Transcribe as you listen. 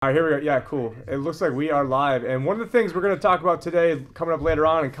All right, here we go. Yeah, cool. It looks like we are live. And one of the things we're going to talk about today, coming up later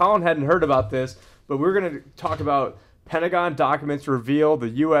on, and Colin hadn't heard about this, but we're going to talk about Pentagon documents reveal the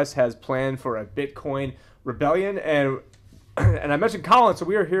U.S. has planned for a Bitcoin rebellion. And I mentioned Colin, so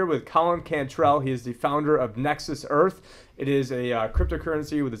we are here with Colin Cantrell. He is the founder of Nexus Earth. It is a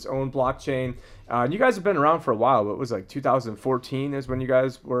cryptocurrency with its own blockchain. And you guys have been around for a while, but it was like 2014 is when you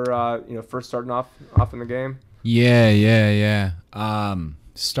guys were first starting off in the game. Yeah.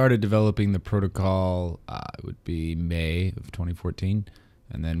 Started developing the protocol, it would be May of 2014.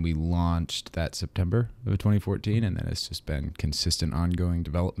 And then we launched that September of 2014. And then it's just been consistent ongoing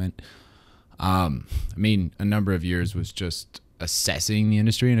development. A number of years was just assessing the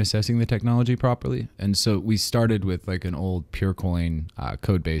industry and assessing the technology properly. And so we started with like an old Purecoin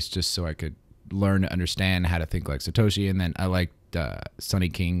code base just so I could learn to understand how to think like Satoshi. And then I liked Sonny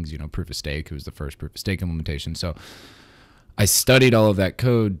King's, proof of stake, who was the first proof of stake implementation. So I studied all of that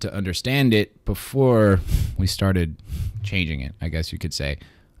code to understand it before we started changing it, I guess you could say.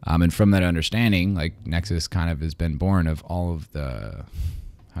 And from that understanding, like Nexus kind of has been born of all of the,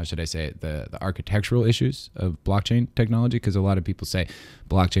 how should I say it, the architectural issues of blockchain technology, because a lot of people say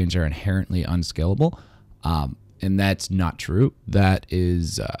blockchains are inherently unscalable. And that's not true. That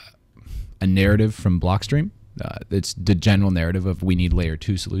is a narrative from Blockstream. It's the general narrative of we need layer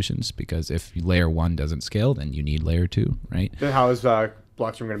 2 solutions, because if layer 1 doesn't scale, then you need layer 2, right? Then how is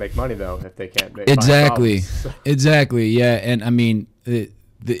Blockstream going to make money though if they can't make exactly yeah. And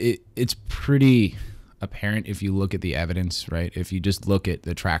it's pretty apparent if you look at the evidence, right? If you just look at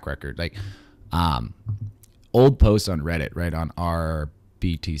the track record, like old posts on Reddit, right, on our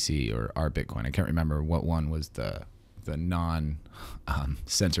BTC or our Bitcoin, I can't remember what one was the non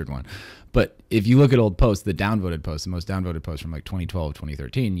censored one. But if you look at old posts, the downvoted posts, the most downvoted posts from like 2012,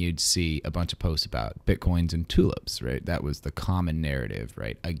 2013, you'd see a bunch of posts about Bitcoins and tulips, right? That was the common narrative,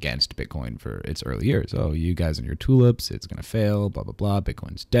 right, against Bitcoin for its early years. Oh, you guys and your tulips, it's going to fail, blah, blah, blah.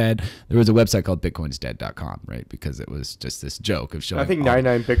 Bitcoin's dead. There was a website called bitcoinsdead.com, right? Because it was just this joke of showing. I think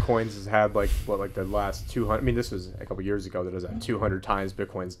 99 Bitcoins has had like the last 200. I mean, this was a couple years ago that it was at 200 times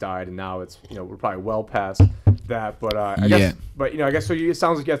Bitcoin's died, and now it's, we're probably well past that. But I guess so. It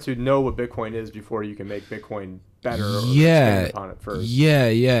sounds like you have to know what Bitcoin is before you can make Bitcoin better or expand upon it first. Yeah.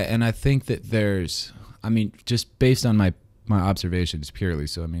 And I think that there's, just based on my observations purely,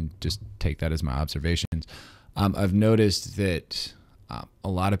 so just take that as my observations. I've noticed that a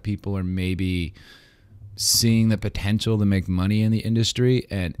lot of people are maybe seeing the potential to make money in the industry,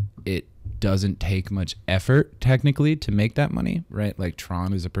 and it doesn't take much effort technically to make that money, right? Like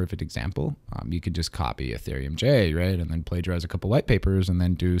Tron is a perfect example. You could just copy Ethereum J, right? And then plagiarize a couple white papers and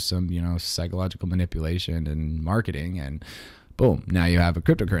then do some, psychological manipulation and marketing, and boom, now you have a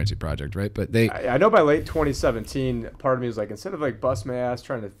cryptocurrency project, right? But I know by late 2017, part of me was like, instead of like bust my ass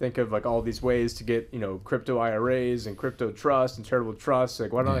trying to think of like all these ways to get, crypto IRAs and crypto trust and charitable trusts,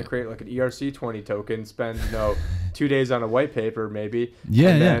 like why don't I create like an ERC20 token, spend, 2 days on a white paper maybe,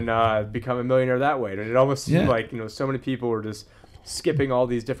 and then become a millionaire that way. And it almost seemed like, so many people were just skipping all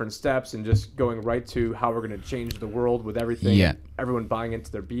these different steps and just going right to how we're going to change the world with everything, everyone buying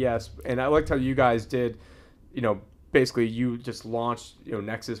into their BS. And I liked how you guys did, basically you just launched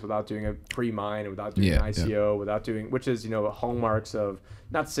Nexus without doing a pre-mine and without doing an ICO, without doing, which is hallmarks of,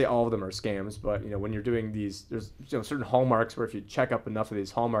 not to say all of them are scams, but when you're doing these, there's certain hallmarks where if you check up enough of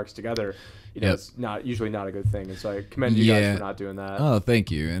these hallmarks together, it's usually not a good thing. And so I commend you guys for not doing that. Oh,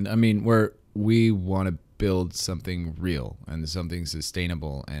 thank you. And we want to build something real and something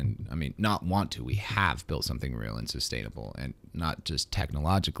sustainable, and we have built something real and sustainable, and not just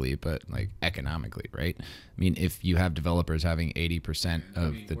technologically but like economically, right? If you have developers having 80%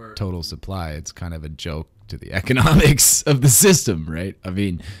 of the total supply, it's kind of a joke to the economics of the system, right?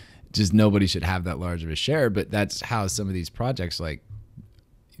 Just nobody should have that large of a share, but that's how some of these projects like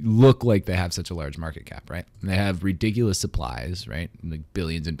look like they have such a large market cap, right? And they have ridiculous supplies, right? Like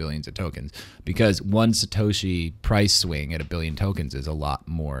billions and billions of tokens, because one Satoshi price swing at 1 billion tokens is a lot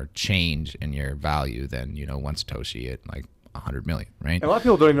more change in your value than, one Satoshi at like 100 million, right? And a lot of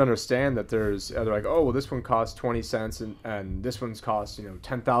people don't even understand that they're like, oh, well, this one costs 20 cents and this one's costs,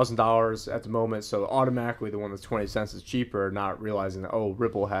 $10,000 at the moment. So automatically the one that's 20 cents is cheaper, not realizing that, oh,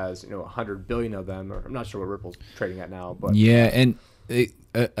 Ripple has, 100 billion of them. Or I'm not sure what Ripple's trading at now, but and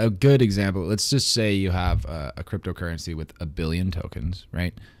a good example, let's just say you have a cryptocurrency with 1 billion tokens,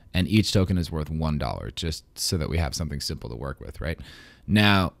 right? And each token is worth $1, just so that we have something simple to work with, right?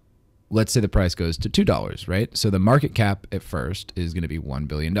 Now, let's say the price goes to $2, right? So the market cap at first is going to be $1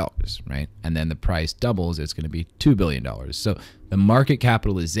 billion, right? And then the price doubles, it's going to be $2 billion. So the market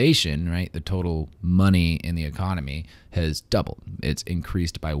capitalization, right, the total money in the economy has doubled. It's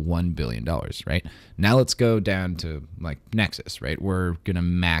increased by $1 billion, right? Now let's go down to like Nexus, right? We're going to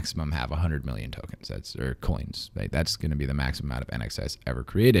maximum have 100 million tokens, or coins, right? That's going to be the maximum amount of NXS ever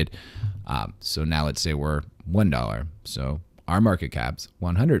created. So now let's say we're $1. So our market cap's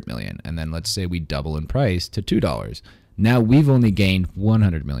 100 million. And then let's say we double in price to $2. Now we've only gained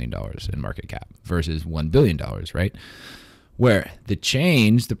 $100 million in market cap versus $1 billion, right? Where the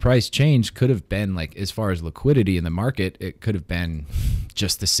price change could have been like, as far as liquidity in the market, it could have been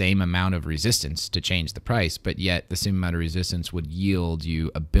just the same amount of resistance to change the price, but yet the same amount of resistance would yield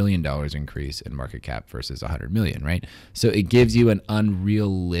you $1 billion increase in market cap versus 100 million, right? So it gives you an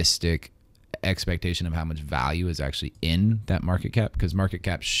unrealistic expectation of how much value is actually in that market cap, because market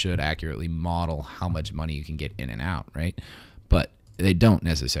cap should accurately model how much money you can get in and out, right? But they don't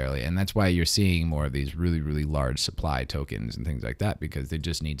necessarily, and that's why you're seeing more of these really, really large supply tokens and things like that, because they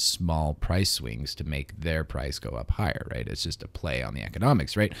just need small price swings to make their price go up higher, right? It's just a play on the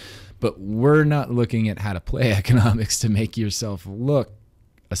economics, right? But we're not looking at how to play economics to make yourself look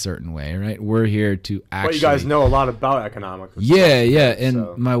a certain way, right? We're here to actually... Well, you guys know a lot about economics. Yeah, yeah. And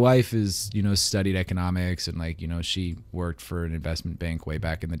so, my wife is, studied economics, and she worked for an investment bank way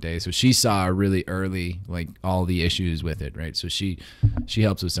back in the day. So she saw really early, like, all the issues with it, right? So she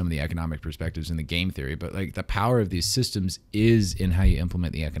helps with some of the economic perspectives in the game theory. But like the power of these systems is in how you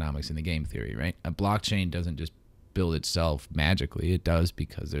implement the economics in the game theory, right? A blockchain doesn't just build itself magically. It does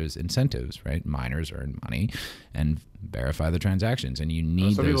because there's incentives, right? Miners earn money and verify the transactions, and you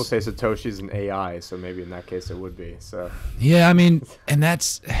need some people say Satoshi's an AI, so maybe in that case it would be. So yeah, I mean, and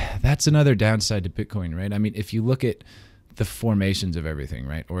that's another downside to Bitcoin, right? I mean, if you look at the formations of everything,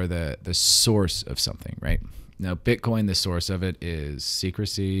 right, or the source of something, right? Now Bitcoin, the source of it is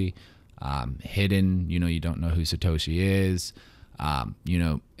secrecy, hidden, you don't know who Satoshi is.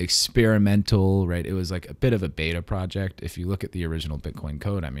 Experimental, right? It was like a bit of a beta project. If you look at the original Bitcoin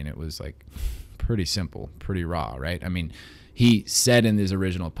code, I mean, it was like pretty simple, pretty raw, right? I mean, he said in his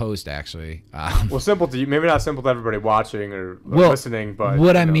original post, actually. Well, simple to you, maybe not simple to everybody watching or listening, but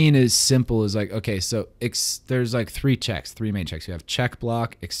what I mean is simple is like, okay, so there's like three main checks. You have check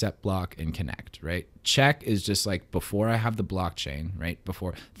block, accept block, and connect, right? Check is just like before I have the blockchain, right?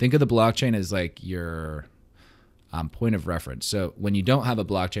 Think of the blockchain as like your point of reference. So when you don't have a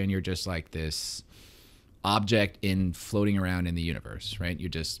blockchain, you're just like this object floating around in the universe, right? You're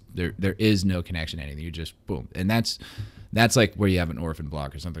just there is no connection to anything. You just boom. And that's like where you have an orphan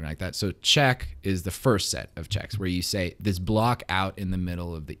block or something like that. So check is the first set of checks where you say this block out in the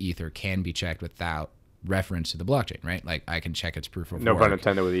middle of the ether can be checked without reference to the blockchain, right? Like I can check its proof of work. No pun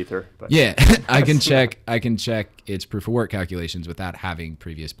intended with ether. But. Yeah, I can check its proof of work calculations without having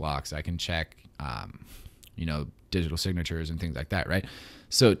previous blocks. I can check digital signatures and things like that, right?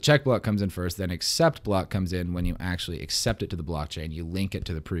 So check block comes in first, then accept block comes in when you actually accept it to the blockchain. You link it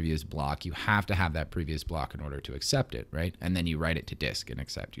to the previous block. You have to have that previous block in order to accept it, right? And then you write it to disk and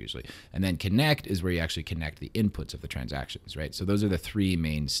accept usually. And then connect is where you actually connect the inputs of the transactions, right? So those are the three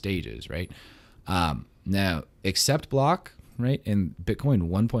main stages, right? Now, accept block, right, in Bitcoin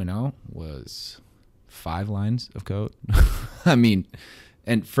 1.0 was 5 lines of code. I mean,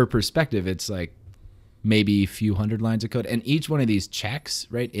 and for perspective, it's like maybe a few hundred lines of code. And each one of these checks,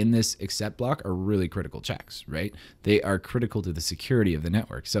 right, in this accept block are really critical checks, right? They are critical to the security of the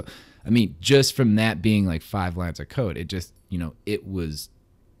network. So, I mean, just from that being like 5 lines of code, it just, it was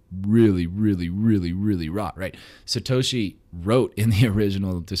really, really, really, really raw, right? Satoshi wrote in the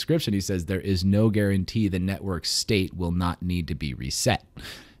original description, he says, there is no guarantee the network state will not need to be reset.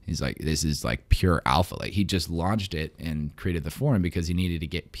 He's like, this is like pure alpha. Like he just launched it and created the forum because he needed to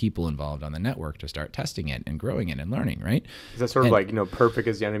get people involved on the network to start testing it and growing it and learning, right? Is that sort of like, perfect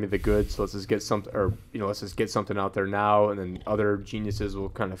is the enemy of the good, so let's just get something, or let's just get something out there now, and then other geniuses will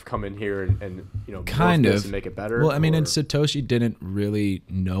kind of come in here and kind of and make it better. Well, I mean, and Satoshi didn't really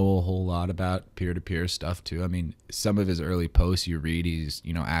know a whole lot about peer-to-peer stuff too. I mean, some of his early posts you read, he's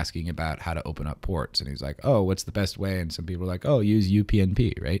asking about how to open up ports, and he's like, oh, what's the best way? And some people are like, oh, use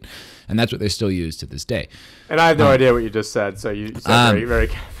UPnP, right? And that's what they still use to this day. And I have no idea what you just said, so you said very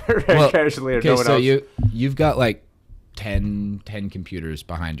casually. Okay, so you've got like 10 computers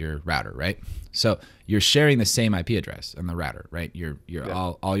behind your router, right? So you're sharing the same IP address on the router, right?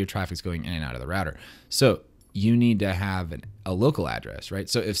 All your traffic's going in and out of the router. So you need to have a local address, right?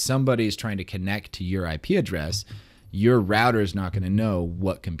 So if somebody's trying to connect to your IP address, your router is not going to know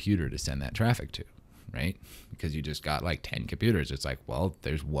what computer to send that traffic to. right? Because you just got like 10 computers. It's like, well,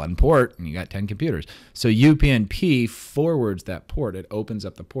 there's one port and you got 10 computers. So UPnP forwards that port. It opens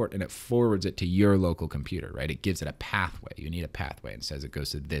up the port and it forwards it to your local computer, right? It gives it a pathway. You need a pathway and says it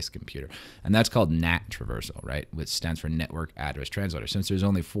goes to this computer. And that's called NAT traversal, right? Which stands for Network Address Translator. Since there's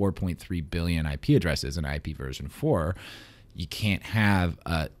only 4.3 billion IP addresses in IP version 4, you can't have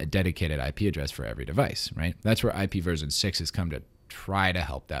a dedicated IP address for every device, right? That's where IP version 6 has come to try to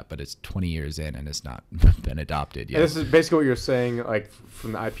help that, but it's 20 years in and it's not been adopted yet. And this is basically what you're saying, like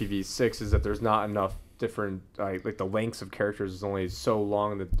from the IPv6, is that there's not enough different, like the lengths of characters is only so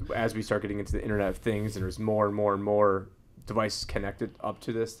long that as we start getting into the Internet of Things and there's more and more and more devices connected up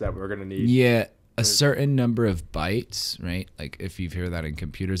to this, that we're going to need. Yeah. A certain number of bytes, right? Like if you hear that in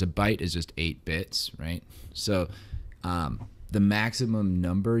computers, a byte is just 8 bits, right? So the maximum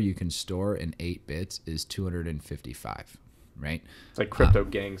number you can store in 8 bits is 255, right? It's like crypto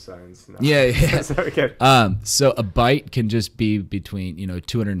gang signs. No. Yeah. So a byte can just be between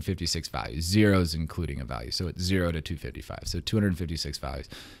 256 values, zeros including a value. So it's 0 to 255. So 256 values.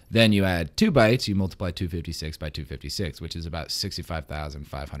 Then you add 2 bytes, you multiply 256 by 256, which is about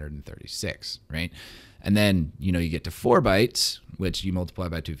 65,536, right? And then, you get to 4 bytes, which you multiply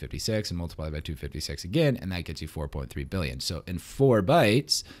by 256 and multiply by 256 again, and that gets you 4.3 billion. So in 4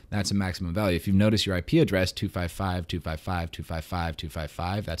 bytes, that's a maximum value. If you notice your IP address, 255, 255, 255,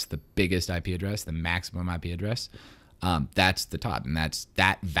 255, that's the biggest IP address, the maximum IP address. That's the top, and that's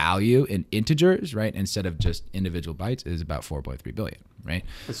that value in integers, right? Instead of just individual bytes, is about 4.3 billion, right?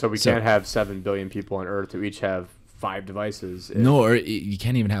 So we can't have 7 billion people on Earth who each have 5 devices. No, or you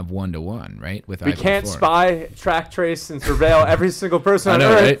can't even have 1-to-1, right? With we can't spy, track, trace, and surveil every single person on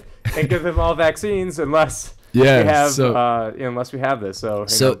Earth, right? And give them all vaccines unless we have unless we have this. So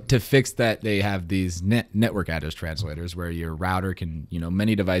to fix that, they have these network address translators where your router can,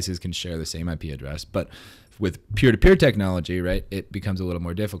 many devices can share the same IP address, but with peer-to-peer technology, right, it becomes a little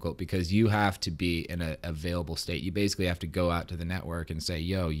more difficult because you have to be in an available state. You basically have to go out to the network and say,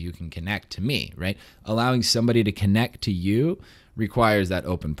 yo, you can connect to me, right? Allowing somebody to connect to you requires that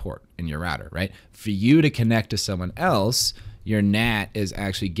open port in your router, right? For you to connect to someone else, your NAT is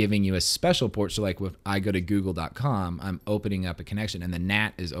actually giving you a special port. So like if I go to google.com, I'm opening up a connection and the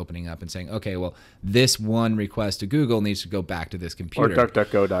NAT is opening up and saying, okay, well, this one request to Google needs to go back to this computer. Or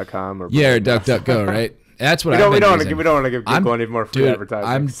duckduckgo.com. Or DuckDuckGo, right? That's what we don't want to give Google any more free advertising.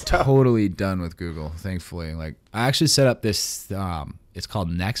 I'm totally done with Google, thankfully. Like I actually set up this. It's called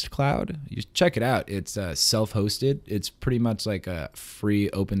Nextcloud. You check it out. It's self-hosted. It's pretty much like a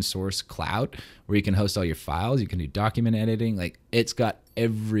free open source cloud where you can host all your files. You can do document editing. Like it's got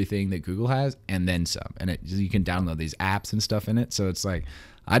everything that Google has and then some. And you can download these apps and stuff in it. So it's like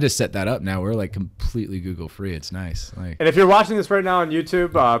I just set that up now. We're like completely Google free. It's nice. Like, and if you're watching this right now on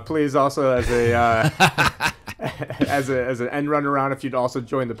YouTube, please also as an end run around, if you'd also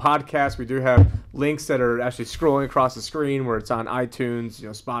join the podcast, we do have links that are actually scrolling across the screen where it's on iTunes,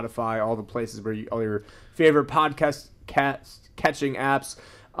 Spotify, all the places where all your favorite podcast catching apps.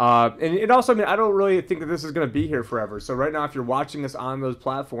 And it also, I don't really think that this is going to be here forever. So right now, if you're watching us on those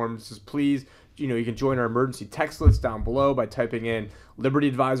platforms, just please, you can join our emergency text list down below by typing in Liberty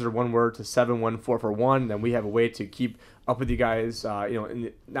Advisor, one word, to 71441. Then we have a way to keep up with you guys, not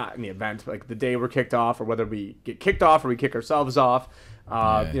in the event, like the day we're kicked off, or whether we get kicked off or we kick ourselves off.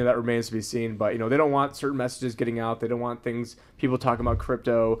 That remains to be seen. But, they don't want certain messages getting out. They don't want people talking about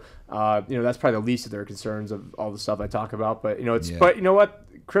crypto. That's probably the least of their concerns of all the stuff I talk about. But, but you know what?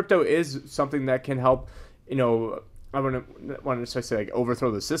 Crypto is something that can help, I wouldn't want to say like overthrow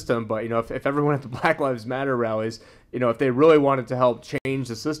the system, but if everyone at the Black Lives Matter rallies, if they really wanted to help change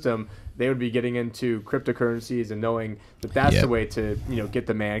the system, they would be getting into cryptocurrencies and knowing that that's the way to get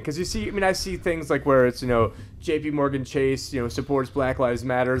the man. Because I see things like where it's J.P. Morgan Chase supports Black Lives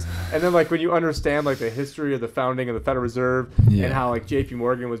Matters, and then like when you understand like the history of the founding of the Federal Reserve and how like J.P.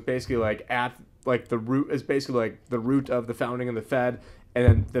 Morgan was basically like at like the root is basically like the root of the founding of the Fed, and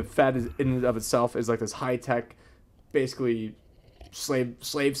then the Fed is in and of itself is like this high tech, basically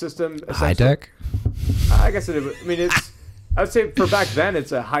slave system. High tech? I guess it is. I would say for back then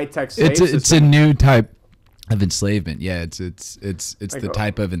it's a high tech slave system. It's a new type of enslavement. Yeah, it's like the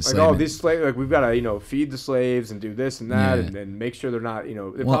type of enslavement. Like, these slaves, like we've got to feed the slaves and do this and that and make sure they're not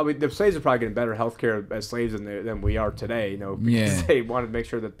the slaves are probably getting better health care as slaves than we are today. Because they wanted to make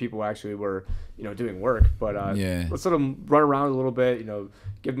sure that people actually were doing work. But let's let them run around a little bit.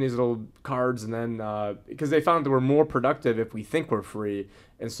 Give them these little cards, and then because they found that we're more productive if we think we're free.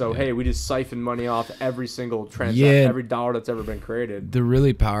 And so, hey, we just siphon money off every single transaction, every dollar that's ever been created. The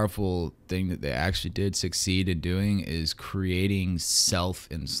really powerful thing that they actually did succeed in doing is creating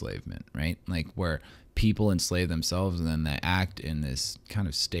self-enslavement, right? Like where people enslave themselves and then they act in this kind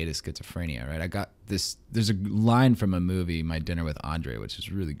of state of schizophrenia, right? I got this, there's a line from a movie, My Dinner with Andre, which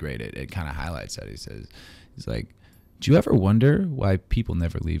is really great. It kind of highlights that. He's like, do you ever wonder why people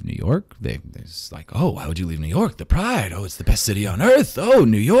never leave New York? They're just like, oh, why would you leave New York? The pride. Oh, it's the best city on earth. Oh,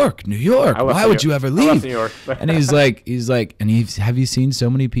 New York, New York. Why would you ever leave? New York. And he's like, have you seen so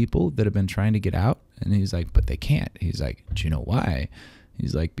many people that have been trying to get out? And he's like, but they can't. He's like, do you know why?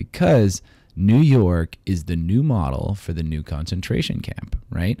 He's like, because New York is the new model for the new concentration camp,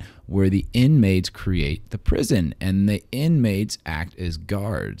 right? Where the inmates create the prison and the inmates act as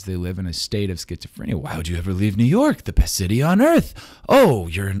guards. They live in a state of schizophrenia. Why would you ever leave New York, the best city on earth? Oh,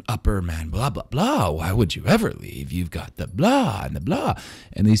 you're an upper man, blah, blah, blah. Why would you ever leave? You've got the blah and the blah.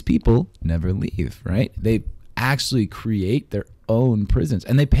 And these people never leave, right? They actually create their own prisons,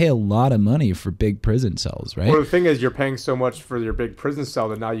 and they pay a lot of money for big prison cells, right? Well, the thing is, you're paying so much for your big prison cell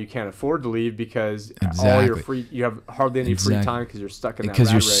that now you can't afford to leave because all your you have hardly any free time because you're stuck in that rat race.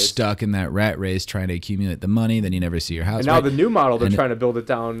 Because you're stuck in that rat race trying to accumulate the money, then you never see your house. And now the new model, they're trying to build it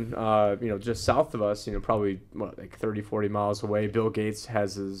down, just south of us, probably like 30, 40 miles away. Bill Gates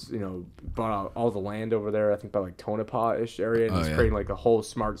has his, bought out all the land over there, I think by like Tonopah-ish area, and he's creating like a whole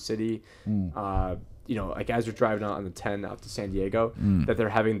smart city. Like as you're driving out on the 10 out to San Diego, that they're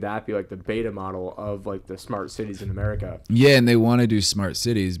having that be like the beta model of like the smart cities in America. Yeah, and they want to do smart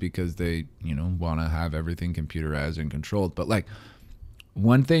cities because they, want to have everything computerized and controlled. But like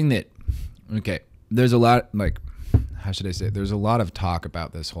one thing that, there's a lot, like, how should I say it? There's a lot of talk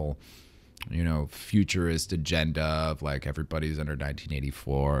about this whole, futurist agenda of like everybody's under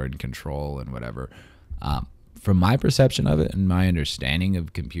 1984 and control and whatever. From my perception of it and my understanding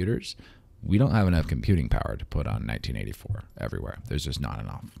of computers, we don't have enough computing power to put on 1984 everywhere. There's just not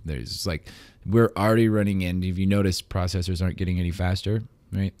enough. There's like, we're already running in. If you notice, processors aren't getting any faster,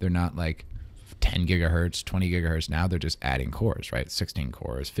 right? They're not like 10 gigahertz, 20 gigahertz now. They're just adding cores, right? 16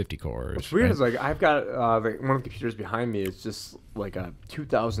 cores, 50 cores. What's weird is like I've got one of the computers behind me is just like a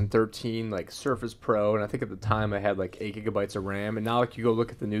 2013 like Surface Pro, and I think at the time I had like 8 gigabytes of RAM, and now like you go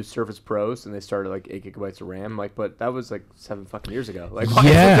look at the new Surface Pros and they started like 8 gigabytes of RAM, like, but that was like 7 fucking years ago. Like,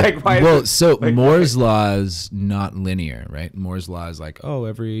 Moore's law is not linear, right? Moore's law is like, oh,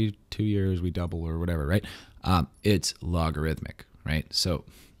 every 2 years we double or whatever, right? It's logarithmic, right? So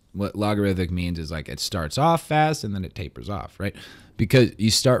what logarithmic means is like it starts off fast and then it tapers off, right? Because you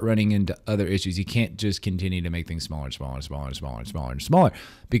start running into other issues. You can't just continue to make things smaller and smaller and smaller and smaller and smaller and smaller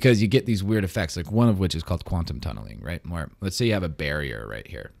because you get these weird effects, like one of which is called quantum tunneling, right? Where let's say you have a barrier right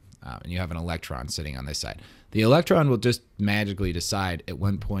here and you have an electron sitting on this side. The electron will just magically decide at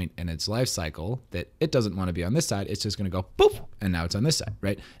one point in its life cycle that it doesn't want to be on this side. It's just going to go poof, and now it's on this side,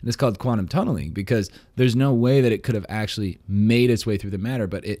 right? And it's called quantum tunneling because there's no way that it could have actually made its way through the matter,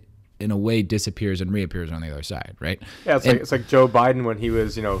 but it in a way disappears and reappears on the other side, right? Yeah, it's like Joe Biden when he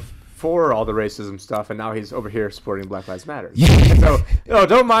was, for all the racism stuff, and now he's over here supporting Black Lives Matter. Yeah. So,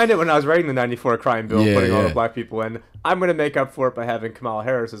 don't mind it when I was writing the 94 crime bill, putting all the black people in. I'm going to make up for it by having Kamala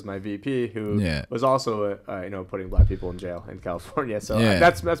Harris as my VP, who was also, putting black people in jail in California. So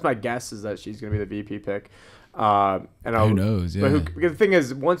that's my guess is that she's going to be the VP pick. And who knows? Yeah. But because the thing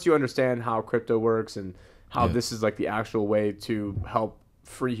is, once you understand how crypto works and how this is like the actual way to help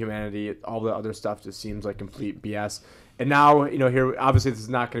free humanity, all the other stuff just seems like complete BS. And now, here, obviously, this is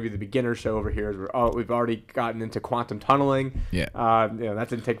not going to be the beginner show over here. We've already gotten into quantum tunneling. Yeah. That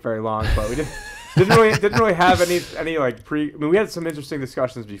didn't take very long, but we didn't really have any like I mean, we had some interesting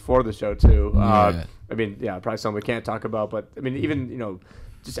discussions before the show too. Probably something we can't talk about, but I mean, even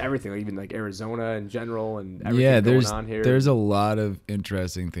just everything, even like Arizona in general and everything going on here. There's a lot of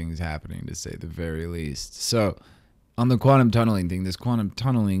interesting things happening, to say the very least. So, on the quantum tunneling thing, this quantum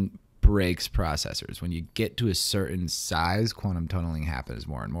tunneling breaks processors. When you get to a certain size, quantum tunneling happens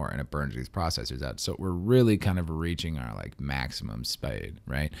more and more, and it burns these processors out. So we're really kind of reaching our like maximum speed,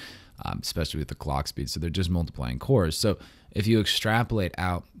 right? Especially with the clock speed. So they're just multiplying cores. So if you extrapolate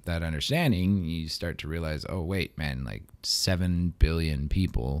out that understanding, you start to realize, oh wait, man, like 7 billion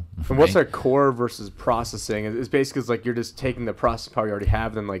people. And what's a core versus processing? It's basically like you're just taking the process power you already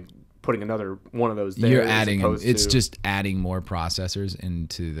have, then like putting another one of those there. You're adding, it's just adding more processors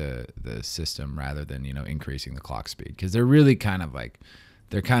into the system rather than, increasing the clock speed. Because they're really kind of like,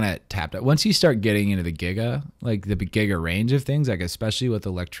 they're kind of tapped out. Once you start getting into the giga range of things, like especially with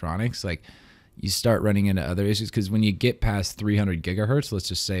electronics, like you start running into other issues. Because when you get past 300 gigahertz, let's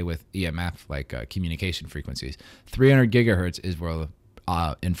just say with EMF, like communication frequencies, 300 gigahertz is where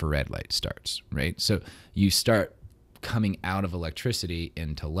infrared light starts, right? So you start coming out of electricity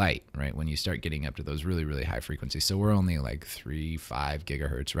into light, right? When you start getting up to those really, really high frequencies. So we're only like 3-5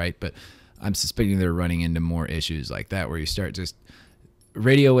 gigahertz, right? But I'm suspecting they're running into more issues like that, where you start just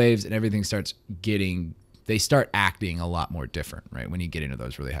radio waves and everything starts getting, they start acting a lot more different, right? When you get into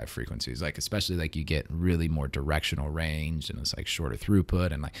those really high frequencies, like especially like you get really more directional range and it's like shorter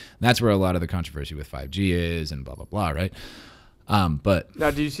throughput, and like that's where a lot of the controversy with 5G is and blah, blah, blah, right? But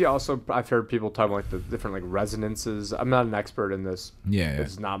now, do you see also, I've heard people talking like the different like resonances. I'm not an expert in this. Yeah.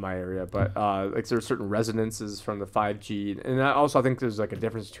 It's not my area, but like there's certain resonances from the 5G. And I think there's like a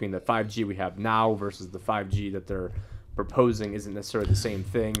difference between the 5G we have now versus the 5G that they're proposing isn't necessarily the same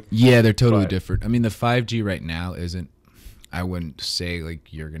thing. Yeah, they're totally different. I mean, the 5G right now isn't, I wouldn't say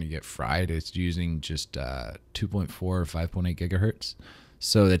like you're going to get fried. It's using just 2.4 or 5.8 gigahertz.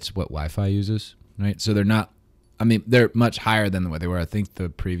 So that's what Wi-Fi uses, right? So they're not, I mean, they're much higher than what they were. I think the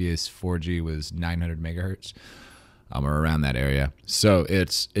previous 4G was 900 megahertz, or around that area. So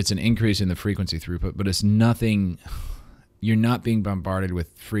it's an increase in the frequency throughput, but it's nothing. You're not being bombarded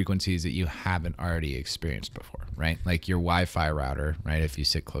with frequencies that you haven't already experienced before, right? Like your Wi-Fi router, right? If you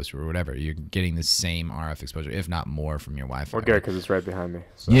sit closer or whatever, you're getting the same RF exposure, if not more, from your Wi-Fi. We're good because it's right behind me.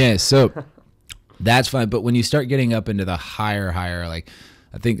 So. Yeah, so that's fine. But when you start getting up into the higher, like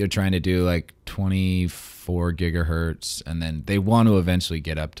I think they're trying to do like 24 gigahertz, and then they want to eventually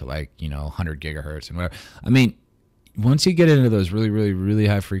get up to like, 100 gigahertz and whatever. I mean, once you get into those really, really, really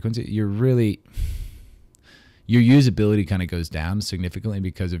high frequency, your usability kind of goes down significantly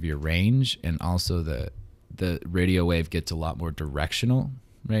because of your range, and also the radio wave gets a lot more directional,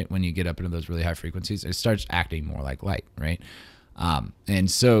 right? When you get up into those really high frequencies, it starts acting more like light, right? And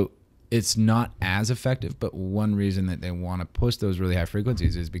so it's not as effective, but one reason that they want to push those really high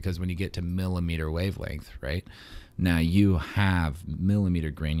frequencies is because when you get to millimeter wavelength, right, now you have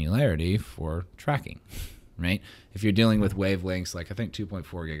millimeter granularity for tracking, right? If you're dealing with wavelengths, like I think 2.4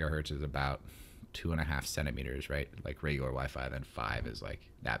 gigahertz is about 2.5 centimeters, right? Like regular Wi-Fi, then 5 is like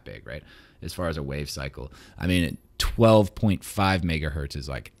that big, right? As far as a wave cycle, I mean, 12.5 megahertz is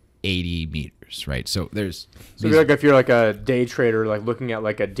like 80 meters, right? So there's like if you're like a day trader, like looking at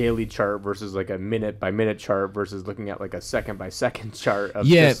like a daily chart versus like a minute by minute chart versus looking at like a second by second chart of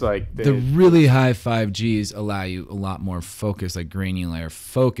just like the really high 5Gs allow you a lot more focus, like granular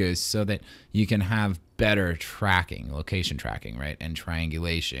focus, so that you can have better tracking, location tracking, right? And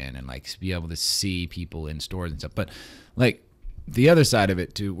triangulation, and like be able to see people in stores and stuff. But like the other side of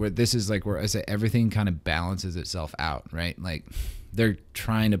it too, where this is like where I say everything kind of balances itself out, right? Like they're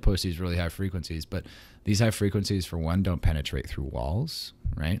trying to push these really high frequencies, but these high frequencies, for one, don't penetrate through walls,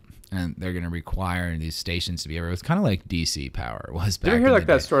 right? And they're going to require these stations to be everywhere. It's kind of like DC power was back in the day. Did you hear like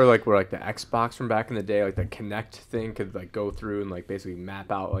that story, like where like the Xbox from back in the day, like the Kinect thing could like go through and like basically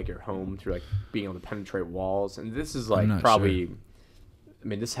map out like your home through like being able to penetrate walls? And this is like probably, sure. I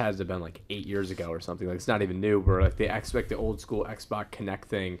mean, this has been like 8 years ago or something. Like it's not even new. Where like the old school Xbox Kinect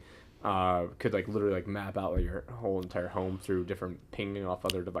thing could like literally like map out like your whole entire home through different pinging off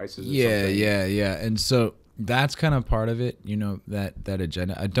other devices. Yeah. And so that's kind of part of it, that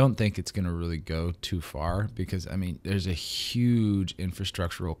agenda. I don't think it's going to really go too far because, I mean, there's a huge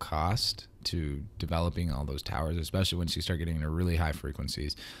infrastructural cost to developing all those towers, especially once you start getting into really high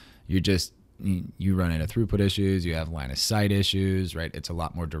frequencies. You run into throughput issues, you have line of sight issues, right? It's a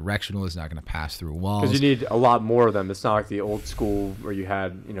lot more directional. It's not going to pass through walls. Because you need a lot more of them. It's not like the old school where you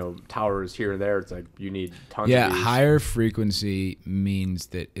had, towers here and there. It's like you need tons of these. Yeah, higher frequency means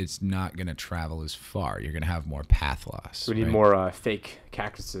that it's not going to travel as far. You're going to have more path loss. So we need more fake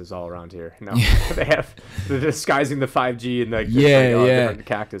cactuses all around here. No, they're disguising the 5G and like different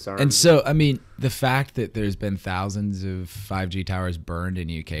cactus arms. And so, I mean, the fact that there's been thousands of 5G towers burned in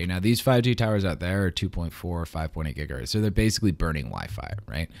UK. Now, these 5G towers out there are 2.4 or 5.8 gigahertz. So they're basically burning Wi-Fi,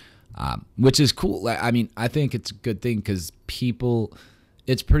 right? Which is cool. I mean, I think it's a good thing because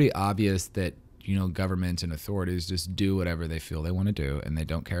it's pretty obvious that, governments and authorities just do whatever they feel they want to do, and they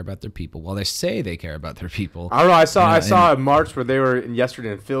don't care about their people. Well, they say they care about their people. I don't know. I saw a march where they were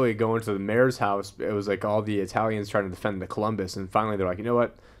yesterday in Philly going to the mayor's house. It was like all the Italians trying to defend the Columbus, and finally they're like, you know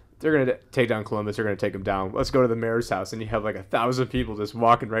what? They're going to take down Columbus. They're going to take him down. Let's go to the mayor's house. And you have like 1,000 people just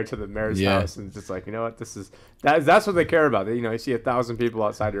walking right to the mayor's house. And it's just like, you know what? That's what they care about. You see 1,000 people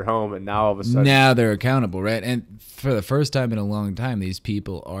outside your home, and now all of a sudden. Now they're accountable, right? And for the first time in a long time, these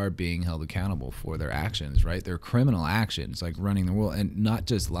people are being held accountable for their actions, right? Their criminal actions, like running the world, and not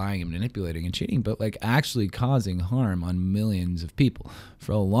just lying and manipulating and cheating, but like actually causing harm on millions of people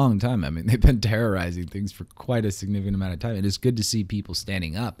for a long time. I mean, they've been terrorizing things for quite a significant amount of time. And it's good to see people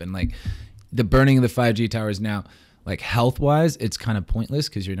standing up. And like the burning of the 5G towers now, like health-wise, it's kind of pointless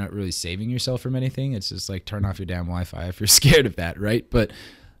because you're not really saving yourself from anything. It's just like turn off your damn Wi-Fi if you're scared of that, right? But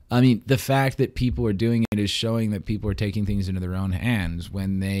I mean, the fact that people are doing it is showing that people are taking things into their own hands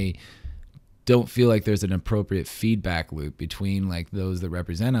when they don't feel like there's an appropriate feedback loop between like those that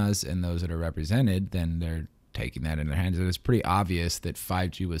represent us and those that are represented, then they're taking that in their hands. And it's pretty obvious that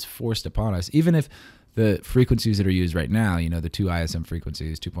 5G was forced upon us, even if the frequencies that are used right now, you know, the two ISM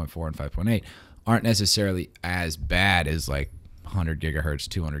frequencies, 2.4 and 5.8, aren't necessarily as bad as like 100 gigahertz,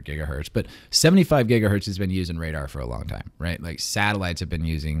 200 gigahertz, but 75 gigahertz has been used in radar for a long time, right? Like satellites have been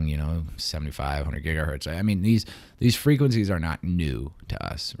using, you know, 75, 100 gigahertz. I mean, these frequencies are not new to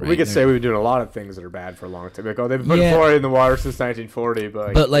us, right? We could say we've been doing a lot of things that are bad for a long time. Like, oh, they've been putting fluoride in the water since 1940,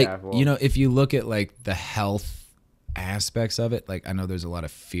 but like, you know, if you look at like the health aspects of it, like I know there's a lot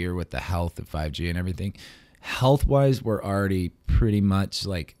of fear with the health of 5G and everything. Health-wise, we're already pretty much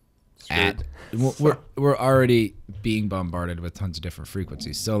like we're already being bombarded with tons of different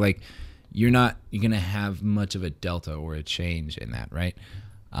frequencies. So like you're gonna have much of a delta or a change in that, right?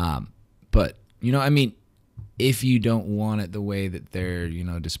 But you know, I mean, if you don't want it the way that they're, you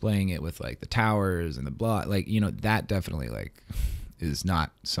know, displaying it with like the towers and the blah, like, you know, that definitely like is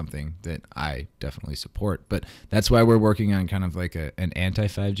not something that I definitely support. But that's why we're working on kind of like an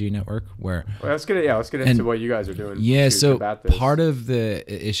anti-5G network where... Well, let's get into what you guys are doing. Yeah, so part of the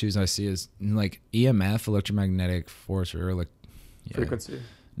issues I see is like EMF, electromagnetic force, or like... Yeah, frequency?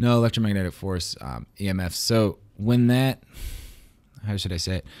 No, electromagnetic force, EMF. So when that... How should I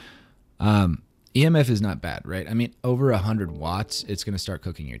say it? EMF is not bad, right? I mean, over 100 watts, it's going to start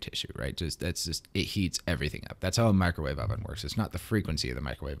cooking your tissue, right? It heats everything up. That's how a microwave oven works. It's not the frequency of the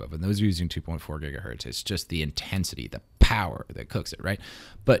microwave oven. Those are using 2.4 gigahertz. It's just the intensity, the power that cooks it, right?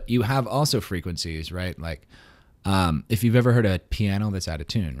 But you have also frequencies, right? Like, if you've ever heard a piano that's out of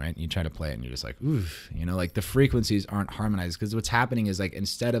tune, right? You try to play it and you're just like, oof, you know, like the frequencies aren't harmonized, because what's happening is like,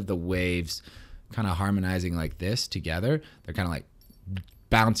 instead of the waves kind of harmonizing like this together, they're kind of like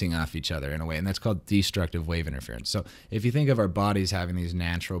bouncing off each other in a way, and that's called destructive wave interference. So if you think of our bodies having these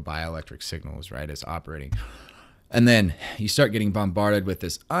natural bioelectric signals, right, as operating, and then you start getting bombarded with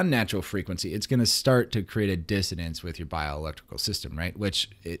this unnatural frequency, it's going to start to create a dissonance with your bioelectrical system, right, which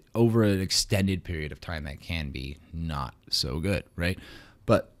over an extended period of time, that can be not so good, right?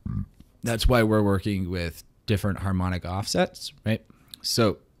 But that's why we're working with different harmonic offsets, right?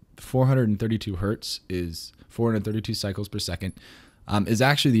 So 432 hertz is 432 cycles per second. Is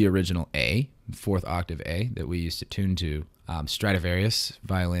actually the original A, fourth octave A, that we used to tune to. Stradivarius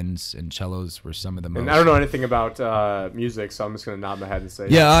violins and cellos were some of the most. And I don't know anything about music, so I'm just gonna nod my head and say.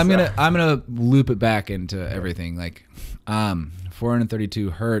 Yeah, yes. I'm gonna loop it back into everything. Like,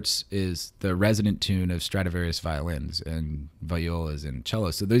 432 hertz is the resonant tune of Stradivarius violins and violas and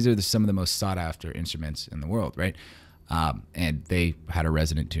cellos. So those are some of the most sought after instruments in the world, right? And they had a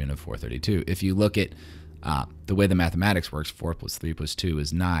resonant tune of 432. If you look at the way the mathematics works, 4 plus 3 plus 2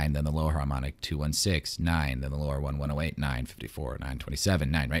 is 9, then the lower harmonic 216, 9, then the lower one 108, 954,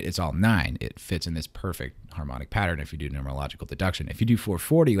 927, 9, right? It's all 9. It fits in this perfect harmonic pattern if you do numerological deduction. If you do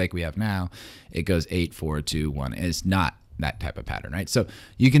 440 like we have now, it goes 8, 4, 2, 1. And it's not that type of pattern, right? So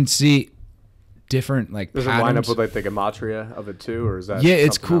you can see different like does patterns. It line up with like the gematria of it too, or is that? Yeah,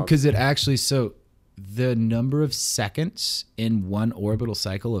 it's cool because it actually, so the number of seconds in one orbital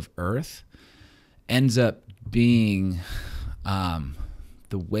cycle of Earth ends up being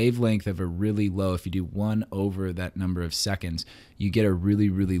the wavelength of a really low, if you do 1 over that number of seconds, you get a really,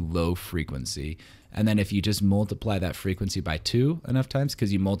 really low frequency. And then if you just multiply that frequency by 2 enough times,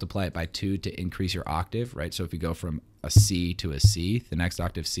 because you multiply it by 2 to increase your octave, right? So if you go from a C to a C, the next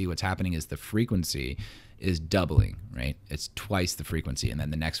octave C, what's happening is the frequency is doubling, right? It's twice the frequency, and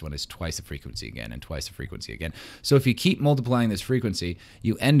then the next one is twice the frequency again, and twice the frequency again. So if you keep multiplying this frequency,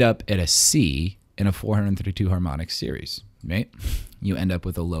 you end up at a C in a 432 harmonic series, right? You end up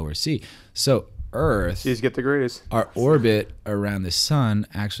with a lower C. So Earth, C's get degrees. Our orbit around the sun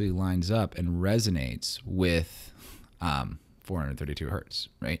actually lines up and resonates with 432 hertz,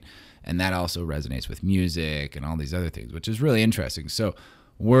 right? And that also resonates with music and all these other things, which is really interesting. So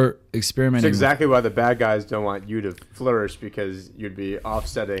we're experimenting. It's exactly why the bad guys don't want you to flourish, because you'd be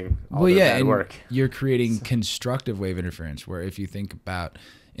offsetting all their bad work. You're creating constructive wave interference, where if you think about,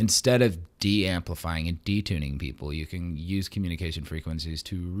 instead of de-amplifying and detuning people, you can use communication frequencies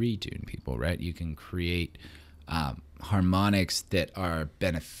to retune people, right? You can create harmonics that are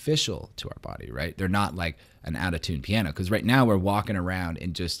beneficial to our body, right? They're not like an out-of-tune piano, because right now we're walking around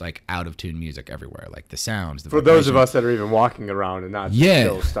in just like out-of-tune music everywhere, like the sounds. For those of us that are even walking around and not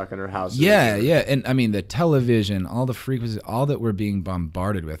still stuck in our houses. Yeah. And I mean, the television, all the frequencies, all that we're being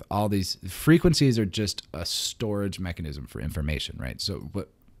bombarded with, all these frequencies are just a storage mechanism for information, right? So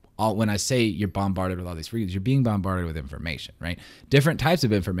when I say you're bombarded with all these frequencies, you're being bombarded with information, right? Different types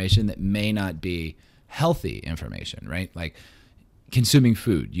of information that may not be healthy information, right? Like consuming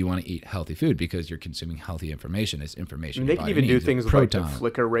food. You want to eat healthy food because you're consuming healthy information. It's information. And they can even do things with like the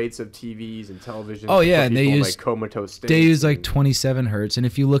flicker rates of TVs and television. Oh yeah, and they use like comatose states. They use like 27 hertz, and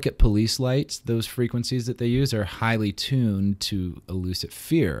if you look at police lights, those frequencies that they use are highly tuned to elicit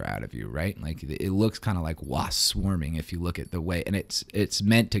fear out of you, right? Like it looks kind of like wasps swarming if you look at the way, and it's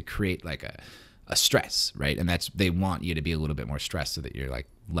meant to create like a stress, right? And they want you to be a little bit more stressed so that you're like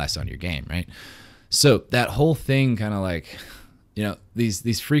less on your game, right? So that whole thing kind of like, you know,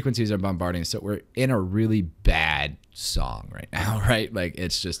 these frequencies are bombarding. So we're in a really bad song right now, right? Like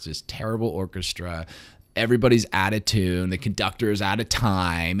it's just this terrible orchestra. Everybody's out of tune. The conductor is out of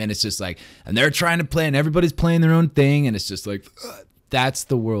time. And it's just like, and they're trying to play and everybody's playing their own thing. And it's just like, that's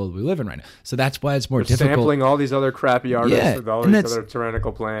the world we live in right now. So that's why it's more difficult. Sampling all these other crappy artists with all these other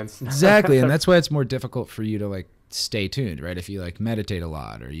tyrannical plans. Exactly. And that's why it's more difficult for you to like stay tuned, right? If you like meditate a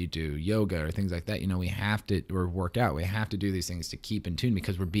lot or you do yoga or things like that, you know, we have to, or work out, we have to do these things to keep in tune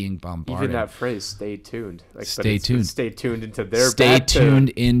because we're being bombarded. Even that phrase, stay tuned. Like, stay tuned. Stay tuned into their Stay tuned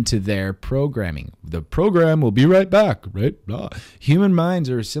into their programming. The program will be right back, right? Human minds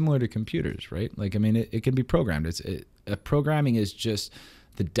are similar to computers, right? Like, I mean, it can be programmed. Programming is just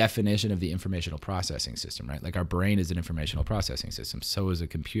the definition of the informational processing system, right? Like our brain is an informational processing system. So is a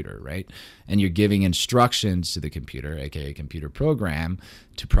computer, right? And you're giving instructions to the computer, aka computer program,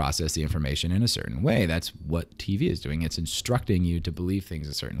 to process the information in a certain way. That's what TV is doing. It's instructing you to believe things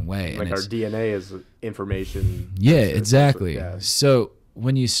a certain way. Like our DNA is information. Yeah, exactly. Yeah. So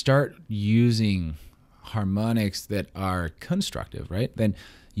when you start using harmonics that are constructive, right? Then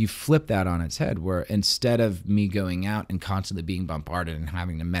you flip that on its head, where instead of me going out and constantly being bombarded and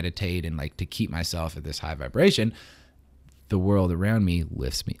having to meditate and like to keep myself at this high vibration, the world around me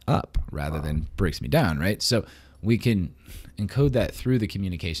lifts me up rather than breaks me down, right? So we can encode that through the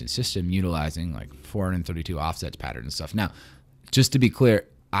communication system utilizing like 432 offsets pattern and stuff. Now, just to be clear,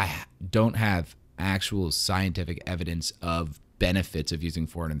 I don't have actual scientific evidence of benefits of using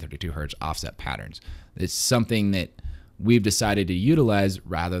 432 hertz offset patterns. It's something that we've decided to utilize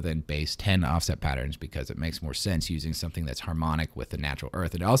rather than base 10 offset patterns because it makes more sense using something that's harmonic with the natural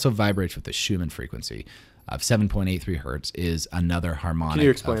earth. It also vibrates with the Schumann frequency of 7.83 hertz is another harmonic. Can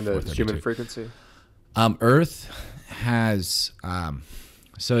you explain the Schumann frequency? Earth has,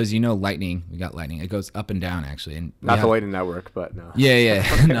 so as you know, lightning, we got lightning. It goes up and down actually. And not the lightning network, but no. Yeah,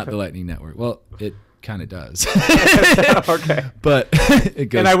 not the lightning network. Well, it kind of does. Okay. But it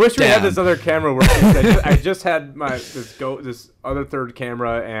goes. And I wish down. we had this other camera working. I just had this other third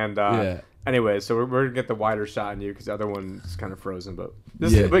camera, and anyway, so we're gonna get the wider shot on you because the other one's kind of frozen. But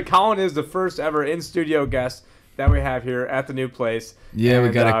but Colin is the first ever in studio guest that we have here at the new place. Yeah, and we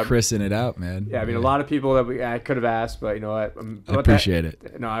gotta christen it out, man. Yeah, I mean a lot of people that I could have asked, but you know what? I appreciate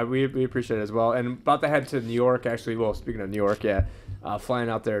it. No, we appreciate it as well. And about to head to New York, actually. Well, speaking of New York, flying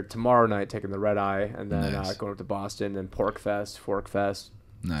out there tomorrow night, taking the red eye, and then going up to Boston and Fork Fest.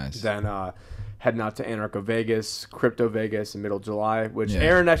 Nice. Then heading out to Anarcho Vegas, Crypto Vegas in middle July, which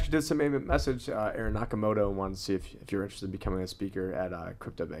Aaron actually did send me a message, Aaron Nakamoto, and wanted to see if you're interested in becoming a speaker at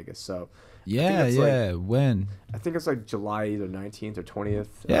Crypto Vegas. So when? I think it's like July either 19th or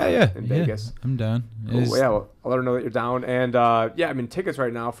 20th in Vegas. I'm down. Cool. Well, I'll let her know that you're down. And I mean, tickets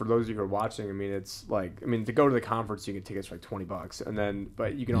right now for those of you who are watching, I mean, it's like, I mean, to go to the conference, you get tickets for like $20, and then,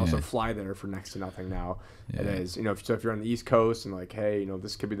 but you can also fly there for next to nothing now. It is, you know, so if you're on the East Coast and like, hey, you know,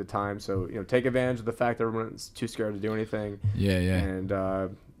 this could be the time. So, you know, take advantage of the fact that everyone's too scared to do anything. And,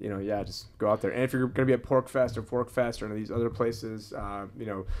 you know, just go out there. And if you're going to be at Pork Fest or Fork Fest or any of these other places, you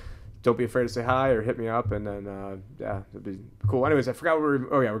know, don't be afraid to say hi or hit me up, and then it'd be cool. Anyways, I forgot we're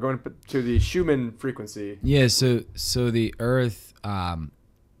going to the Schumann frequency. Yeah, so the Earth,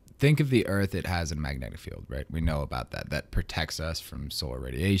 think of the Earth, it has a magnetic field, right? We know about that protects us from solar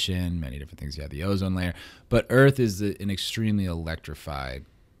radiation, many different things. You have the ozone layer, but Earth is an extremely electrified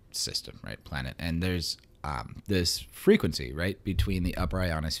system, right? Planet, and there's this frequency, right, between the upper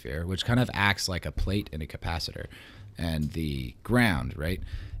ionosphere, which kind of acts like a plate and a capacitor, and the ground, right?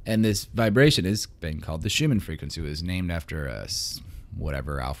 And this vibration has been called the Schumann frequency. It was named after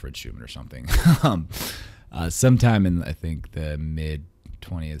Alfred Schumann or something. Sometime in, I think, the mid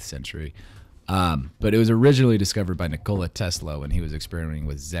 20th century. But it was originally discovered by Nikola Tesla when he was experimenting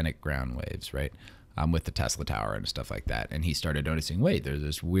with Zenit ground waves, right? With the Tesla Tower and stuff like that. And he started noticing, wait, there's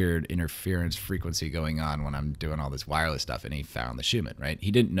this weird interference frequency going on when I'm doing all this wireless stuff. And he found the Schumann, right?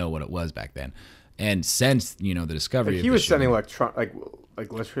 He didn't know what it was back then. And since, you know, the discovery of he was Schumann, sending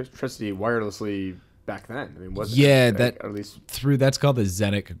electricity wirelessly back then. I mean, wasn't at least through, that's called the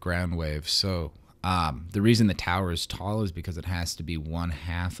Zenit ground wave. So The reason the tower is tall is because it has to be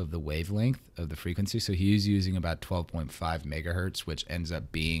 1/2 of the wavelength of the frequency. So he's using about 12.5 megahertz, which ends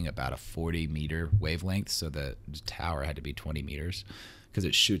up being about a 40-meter wavelength. So the tower had to be 20 meters because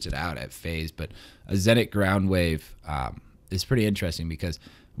it shoots it out at phase. But a zenith ground wave is pretty interesting because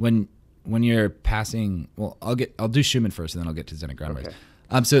when you're passing, well, I'll do Schumann first, and then I'll get to zenith ground waves.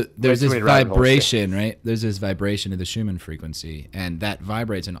 So there's this vibration, right? There's this vibration of the Schumann frequency, and that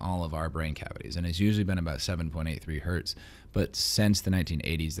vibrates in all of our brain cavities, and it's usually been about 7.83 hertz. But since the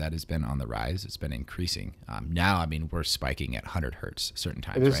 1980s, that has been on the rise. It's been increasing. Now, I mean, we're spiking at 100 hertz certain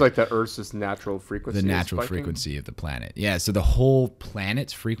times. And this is like the Earth's natural frequency. The natural frequency of the planet. Yeah. So the whole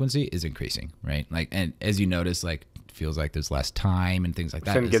planet's frequency is increasing, right? Like, and as you notice, like, feels like there's less time and things like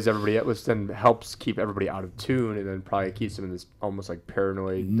that. Which then helps keep everybody out of tune, and then probably keeps them in this almost like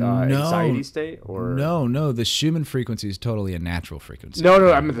paranoid anxiety state. Or no, the Schumann frequency is totally a natural frequency.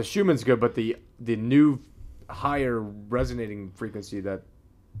 No, I mean the Schumann's good, but the new higher resonating frequency that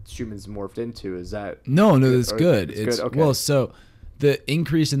Schumann's morphed into, is that no, it's good. It's good. Okay. Well, so the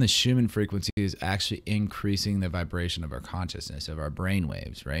increase in the Schumann frequency is actually increasing the vibration of our consciousness, of our brain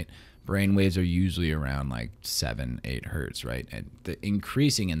waves, right? Brain waves are usually around like 7-8 hertz, right? And the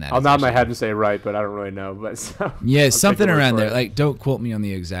increasing in that. I'll nod my head and say right, but I don't really know. But so, yeah, something around there. Like, don't quote me on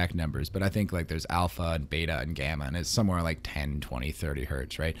the exact numbers, but I think like there's alpha and beta and gamma, and it's somewhere like 10, 20, 30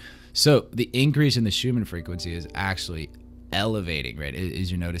 hertz, right? So the increase in the Schumann frequency is actually elevating, right?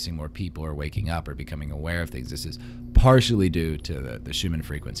 As you're noticing more people are waking up or becoming aware of things. This is partially due to the Schumann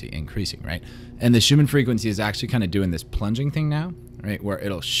frequency increasing, right? And the Schumann frequency is actually kind of doing this plunging thing now, right? Where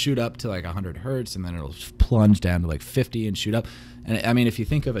it'll shoot up to like 100 hertz and then it'll plunge down to like 50 and shoot up. And I mean, if you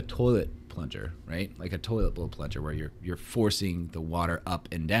think of a toilet plunger, right? Like a toilet bowl plunger where you're forcing the water up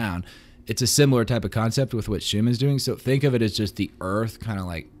and down, it's a similar type of concept with what Schumann's doing. So think of it as just the earth kind of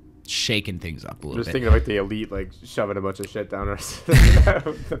like shaking things up a little bit. Just thinking of like the elite like shoving a bunch of shit down our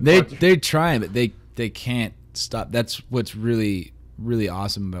they're trying, but they can't stop. That's what's really, really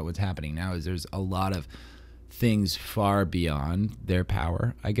awesome about what's happening now is there's a lot of things far beyond their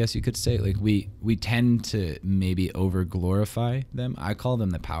power, I guess you could say. Like we tend to maybe over glorify them. I call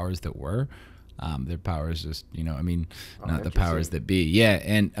them the powers that were. Their powers just, I mean, not the powers that be. Yeah,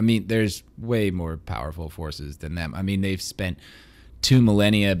 and I mean, there's way more powerful forces than them. I mean, they've spent 2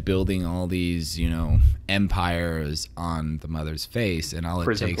 millennia building all these, empires on the mother's face, and all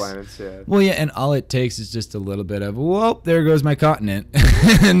it takes. Planets, yeah. Well, yeah, and all it takes is just a little bit of, whoa, there goes my continent,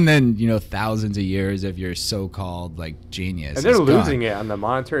 and then thousands of years of your so-called like genius. And they're losing it on the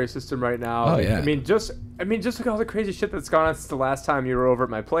monetary system right now. Oh yeah. I mean, just look at all the crazy shit that's gone on since the last time you were over at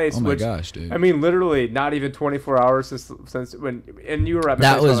my place. Oh my gosh, dude. I mean, literally, not even 24 hours since when, and you were at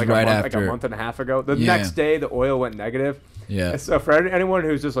my place was right like a month and a half ago. The next day, the oil went negative. Yeah. So for anyone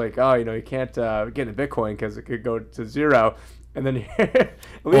who's just like, oh, you can't get into Bitcoin because it could go to zero, and then at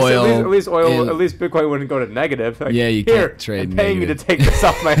least Bitcoin wouldn't go to negative. Like, yeah, you can't trade. I'm paying you to take this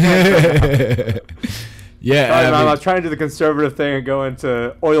off my hands. Yeah, I was trying to do the conservative thing and go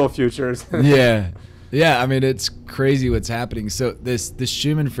into oil futures. Yeah. I mean, it's crazy what's happening. So the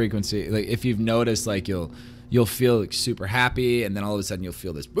Schumann frequency, like if you've noticed, like you'll feel like super happy, and then all of a sudden you'll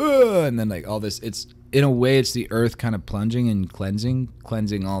feel this, and then like all this. It's in a way, it's the earth kind of plunging and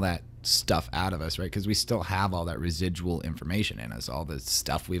cleansing all that stuff out of us, right? Because we still have all that residual information in us, all the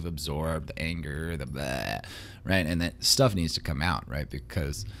stuff we've absorbed, the anger, the blah, right? And that stuff needs to come out, right?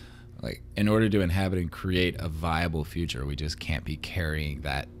 Because like in order to inhabit and create a viable future, we just can't be carrying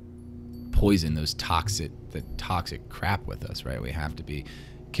that poison, the toxic crap with us, right? We have to be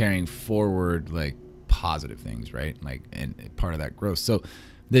carrying forward like positive things, right? Like, and part of that growth. So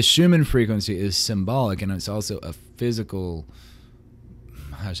the Schumann frequency is symbolic, and it's also a physical,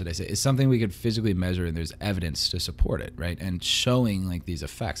 how should I say, it's something we could physically measure, and there's evidence to support it, right? And showing like these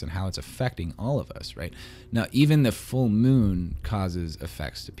effects and how it's affecting all of us, right? Now, even the full moon causes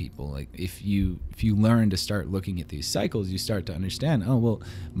effects to people. Like if you learn to start looking at these cycles, you start to understand, oh, well,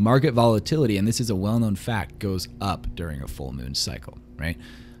 market volatility, and this is a well-known fact, goes up during a full moon cycle, right?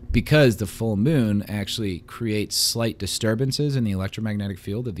 Because the full moon actually creates slight disturbances in the electromagnetic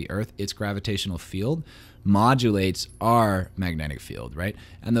field of the Earth. Its gravitational field modulates our magnetic field, right?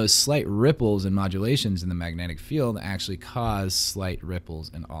 And those slight ripples and modulations in the magnetic field actually cause slight ripples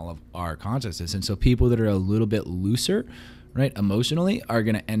in all of our consciousness. And so people that are a little bit looser, right, emotionally, are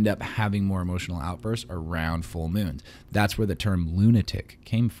going to end up having more emotional outbursts around full moons. That's where the term lunatic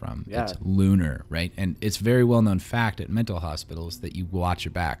came from. Yeah. It's lunar, right? And it's very well-known fact at mental hospitals that you watch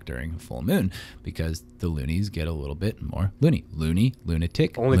your back during a full moon because the loonies get a little bit more loony. Loony,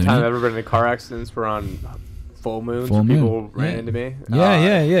 lunatic. Only loony. time I've ever been in car accidents were on full moons. Full moon. People ran into me.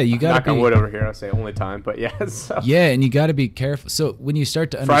 Yeah. You got knock to on be wood over here. I say only time, but yeah. So. Yeah, and you got to be careful. So when you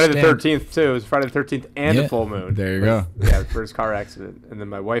start to understand, Friday the 13th too. It was Friday the 13th and the full moon. There you go. Yeah, first car accident, and then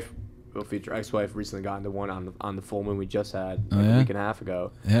my wife, will feature ex-wife, recently got into one on the full moon we just had a week and a half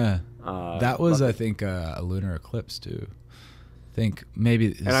ago. Yeah, that was I think a lunar eclipse too. Think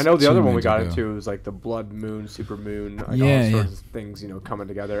maybe. And I know the other one we got into was like the blood moon, super moon, like all sorts of things, coming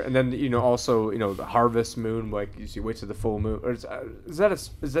together. And then also the harvest moon, like you wait to the full moon. Or is that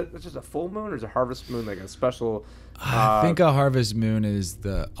just a full moon, or is a harvest moon like a special? I think a harvest moon is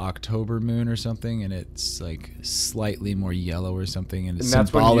the October moon or something, and it's like slightly more yellow or something, and it's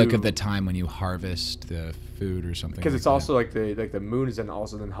symbolic of the time when you harvest the food or something. Because it's also like the moon is then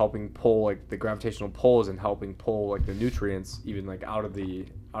also helping pull, like the gravitational pull is helping pull like the nutrients even like out of the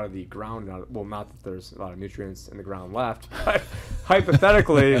ground. Well, not that there's a lot of nutrients in the ground left, but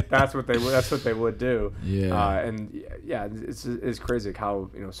hypothetically that's what they would do. Yeah. It's crazy like how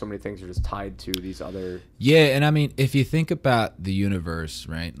so many things are just tied to these other. Yeah, and I mean if you think about the universe,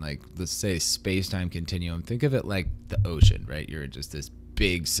 right? Like let's say space-time continuum. Think of it like the ocean, right? You're just this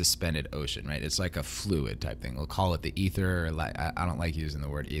big suspended ocean, right? It's like a fluid type thing. We'll call it the ether. Or I don't like using the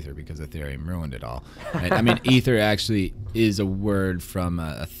word ether because Ethereum ruined it all. Right? I mean, ether actually is a word from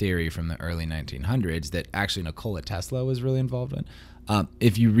a theory from the early 1900s that actually Nikola Tesla was really involved in.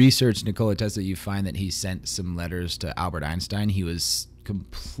 If you research Nikola Tesla, you find that he sent some letters to Albert Einstein. He was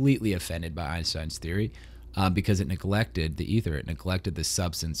completely offended by Einstein's theory because it neglected the ether. It neglected the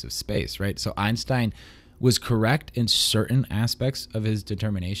substance of space, right? So Einstein was correct in certain aspects of his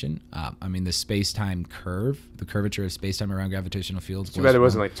determination. I mean, the space-time curve, the curvature of space-time around gravitational fields. Too bad it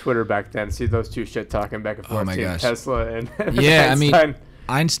wasn't like Twitter back then. See those two shit talking back and forth. Oh my gosh. Tesla and yeah, Einstein. I mean,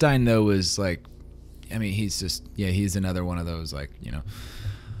 Einstein though was like, I mean, he's another one of those like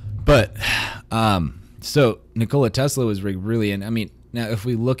But so Nikola Tesla was really, and I mean. Now, if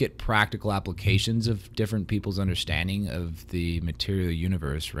we look at practical applications of different people's understanding of the material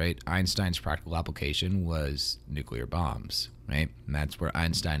universe, right? Einstein's practical application was nuclear bombs, right? And that's where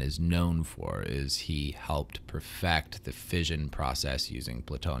Einstein is known for, is he helped perfect the fission process using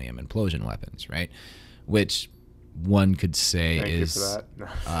plutonium implosion weapons, right? Which one could say Thank is, you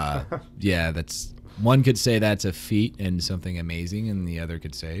for that. One could say that's a feat and something amazing, and the other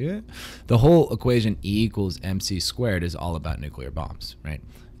could say, the whole equation E equals mc squared is all about nuclear bombs, right?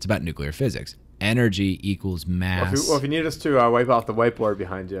 It's about nuclear physics. Energy equals mass. Well, if you need us to wipe off the whiteboard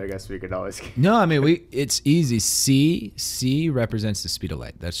behind you, I guess we could always. No, I mean, it's easy. C represents the speed of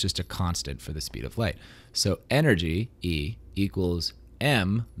light. That's just a constant for the speed of light. So energy, E, equals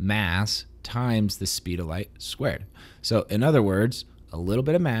m, mass, times the speed of light squared. So in other words, a little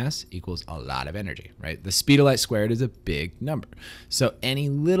bit of mass equals a lot of energy, right? The speed of light squared is a big number. So any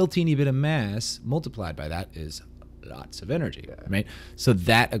little teeny bit of mass multiplied by that is lots of energy, right? So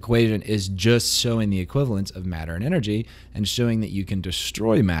that equation is just showing the equivalence of matter and energy and showing that you can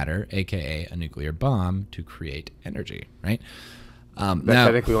destroy matter, aka a nuclear bomb, to create energy, right? That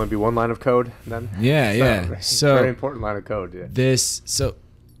technically only be one line of code then? Yeah. So very important line of code, yeah. So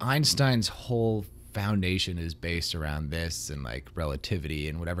Einstein's whole foundation is based around this and like relativity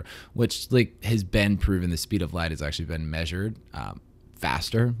and whatever, which like has been proven. The speed of light has actually been measured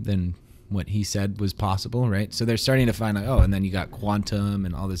faster than what he said was possible, right? So they're starting to find like, and then you got quantum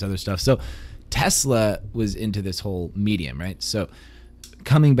and all this other stuff. So Tesla was into this whole medium, right? So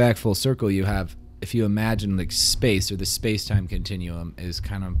coming back full circle, you have, if you imagine like space or the space-time continuum is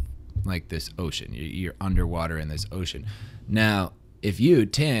kind of like this ocean. You're underwater in this ocean. Now, if you,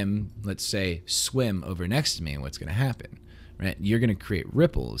 Tim, let's say, swim over next to me, what's going to happen, right? You're going to create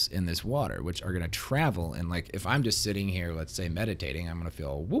ripples in this water, which are going to travel. And like, if I'm just sitting here, let's say meditating, I'm going to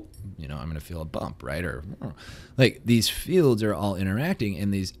feel a whoop, I'm going to feel a bump, right? Or like these fields are all interacting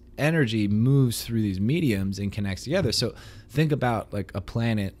and these energy moves through these mediums and connects together. So think about like a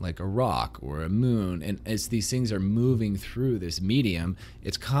planet, like a rock or a moon, and as these things are moving through this medium,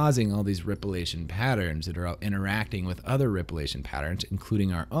 it's causing all these ripplation patterns that are all interacting with other ripplation patterns,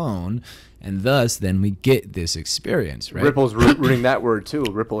 including our own, and thus then we get this experience, right? Ripple's rooting that word too,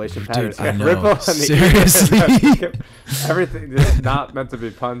 ripplation patterns. Dude, I know. Ripple Seriously. Everything is not meant to be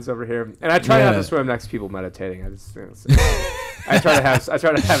puns over here. And I try not to swim next to people meditating. I try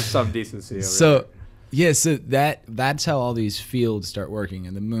to have some decency over here. Yeah, so that's how all these fields start working,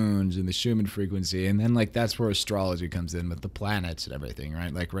 and the moons and the Schumann frequency, and then like that's where astrology comes in with the planets and everything,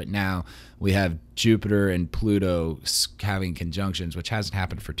 right? Like right now we have Jupiter and Pluto having conjunctions, which hasn't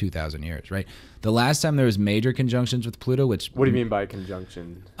happened for 2,000 years, right? The last time there was major conjunctions with Pluto, which what do you mean by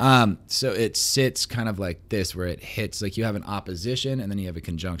conjunction? So it sits kind of like this, where it hits like you have an opposition and then you have a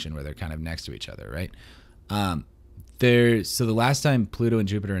conjunction where they're kind of next to each other, right? So the last time Pluto and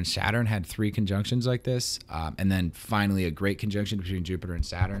Jupiter and Saturn had 3 conjunctions like this, and then finally a great conjunction between Jupiter and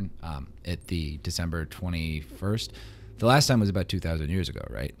Saturn at the December 21st. The last time was about 2,000 years ago,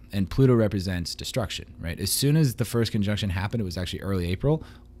 right? And Pluto represents destruction, right? As soon as the first conjunction happened, it was actually early April.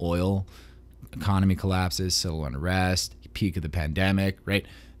 Oil, economy collapses, civil unrest, peak of the pandemic, right?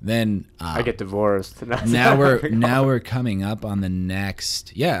 Then I get divorced. now we're coming up on the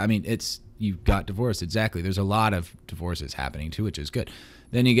next. Yeah, I mean you got divorced, exactly. There's a lot of divorces happening too, which is good.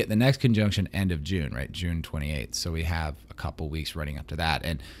 Then you get the next conjunction end of June, right? June 28th. So we have a couple weeks running up to that,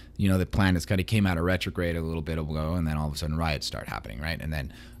 and the planets kind of came out of retrograde a little bit ago, and then all of a sudden riots start happening, right? And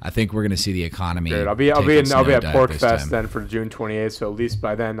then I think we're going to see the economy. Good. I'll be at Pork Fest then for June 28th. So at least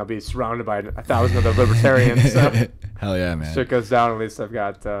by then I'll be surrounded by 1,000 other libertarians. So hell yeah, man! Shit goes down. At least I've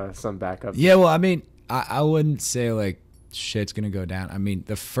got some backup. Yeah, well, I mean, I wouldn't say like shit's gonna go down. I mean,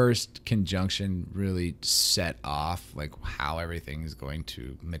 the first conjunction really set off like how everything is going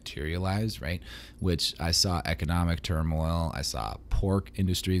to materialize, right? Which I saw economic turmoil. I saw pork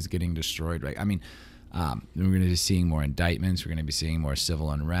industries getting destroyed, right? I mean, we're going to be seeing more indictments. We're going to be seeing more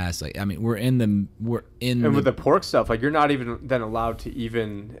civil unrest. Like, I mean, and with the pork stuff, like you're not even then allowed to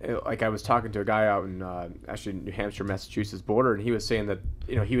even, like I was talking to a guy out in actually New Hampshire, Massachusetts border, and he was saying that,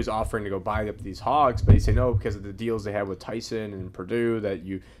 he was offering to go buy up these hogs, but he said no, because of the deals they had with Tyson and Purdue that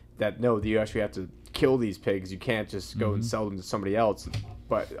you actually have to kill these pigs. You can't just go and sell them to somebody else.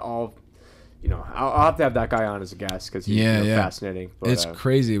 But I'll have to have that guy on as a guest because he's fascinating. But, it's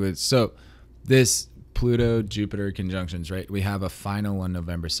crazy. But so this Pluto-Jupiter conjunctions, right? We have a final one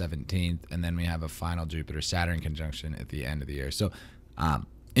November 17th, and then we have a final Jupiter-Saturn conjunction at the end of the year. So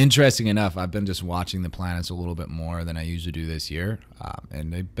interesting enough, I've been just watching the planets a little bit more than I usually do this year,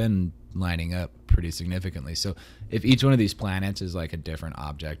 and they've been lining up pretty significantly. So if each one of these planets is like a different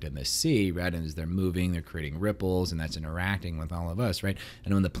object in the sea, right, and as they're moving, they're creating ripples, and that's interacting with all of us, right?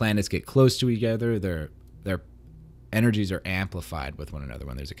 And when the planets get close to each other, their energies are amplified with one another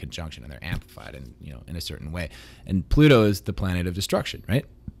when there's a conjunction, and they're amplified in a certain way. And Pluto is the planet of destruction, right?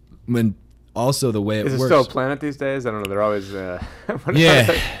 When also the way it works. Is it still a planet these days? I don't know. They're always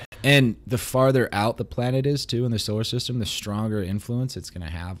yeah. And the farther out the planet is too in the solar system, the stronger influence it's going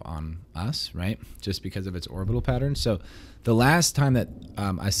to have on us, right? Just because of its orbital pattern. So the last time that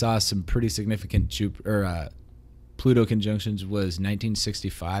I saw some pretty significant Pluto conjunctions was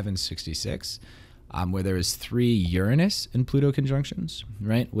 1965 and 66. Where there was 3 Uranus and Pluto conjunctions,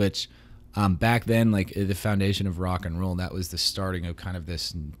 right? Which back then, like the foundation of rock and roll, that was the starting of kind of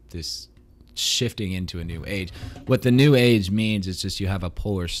this shifting into a new age. What the new age means is just you have a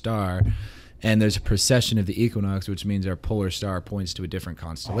polar star, and there's a precession of the equinox, which means our polar star points to a different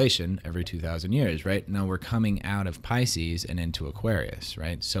constellation every 2,000 years, right? Now we're coming out of Pisces and into Aquarius,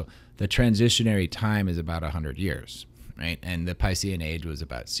 right? So the transitionary time is about 100 years, right? And the Piscean age was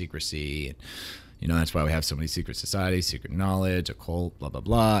about secrecy and that's why we have so many secret societies, secret knowledge, occult, blah, blah,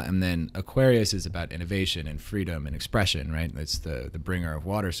 blah. And then Aquarius is about innovation and freedom and expression, right? It's the bringer of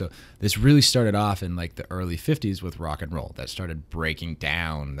water. So this really started off in like the early 50s with rock and roll. That started breaking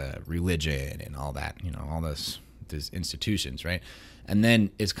down the religion and all that, all these institutions, right? And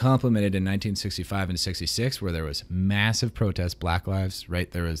then it's complemented in 1965 and 66 where there was massive protests, Black Lives, right?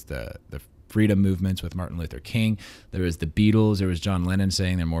 There was the freedom movements with Martin Luther King. There was the Beatles. There was John Lennon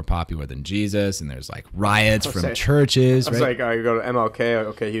saying they're more popular than Jesus. And there's like riots from churches. I was like, you go to MLK.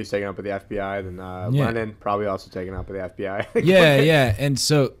 Okay, he was taken up with the FBI. Then Lennon probably also taken up with the FBI. yeah. And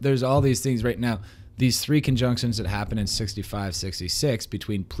so there's all these things right now. These 3 conjunctions that happen in 65, 66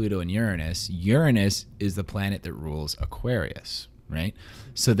 between Pluto and Uranus. Uranus is the planet that rules Aquarius, right?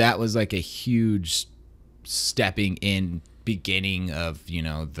 So that was like a huge stepping in beginning of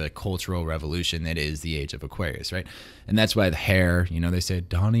the cultural revolution that is the age of Aquarius, right? And that's why the hair, they say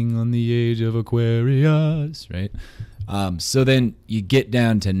dawning on the age of Aquarius, right? So then you get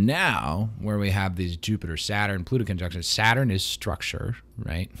down to now where we have these Jupiter, Saturn, Pluto conjunctions. Saturn is structure,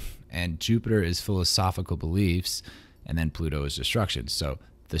 right? And Jupiter is philosophical beliefs, and then Pluto is destruction. So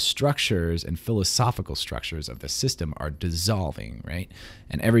the structures and philosophical structures of the system are dissolving, right?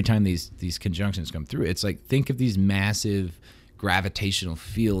 And every time these conjunctions come through, it's like, think of these massive gravitational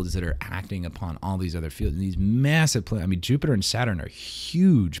fields that are acting upon all these other fields. And these massive planets, Jupiter and Saturn are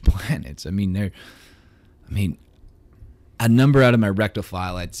huge planets. A number out of my rectal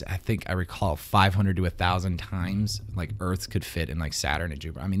file, I think I recall 500 to 1,000 times like Earth could fit in like Saturn and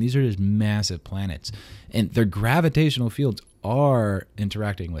Jupiter. These are just massive planets, and their gravitational fields are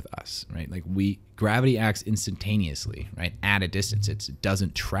interacting with us, right? Like gravity acts instantaneously, right? At a distance, it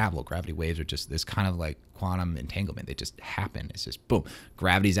doesn't travel. Gravity waves are just this kind of like quantum entanglement. They just happen. It's just boom.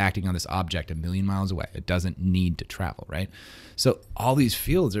 Gravity's acting on this object 1,000,000 miles away. It doesn't need to travel, right? So all these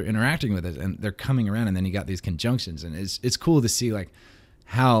fields are interacting with it, and they're coming around, and then you got these conjunctions, and it's cool to see like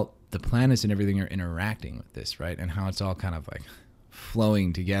how the planets and everything are interacting with this, right? And how it's all kind of like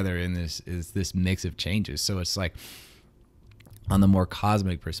flowing together in this mix of changes. So it's like, on the more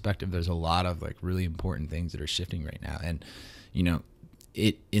cosmic perspective, there's a lot of like really important things that are shifting right now. And, you know,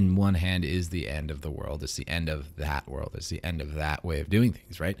 it in one hand is the end of the world. It's the end of that world. It's the end of that way of doing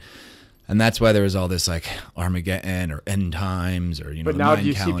things, right? And that's why there was all this like Armageddon or end times or, you know, but the now Mayan do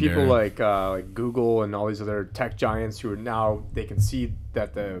you calendar. see people like Google and all these other tech giants who are now, they can see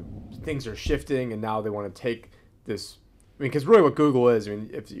that the things are shifting and now they want to take this. I mean, because really what Google is, I mean,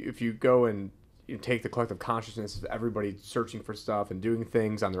 if you go and you take the collective consciousness of everybody searching for stuff and doing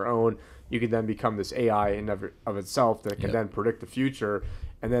things on their own, you can then become this AI in of itself that can then predict the future,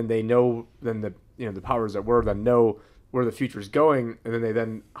 and then they know, then the powers that were then know where the future is going, and then they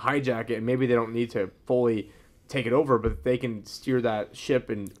then hijack it, and maybe they don't need to fully take it over, but they can steer that ship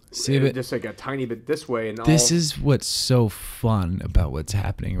and just like a tiny bit this way. And this is what's so fun about what's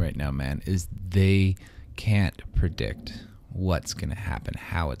happening right now, man, is they can't predict what's going to happen,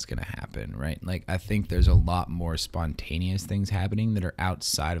 how it's going to happen, right? Like, I think there's a lot more spontaneous things happening that are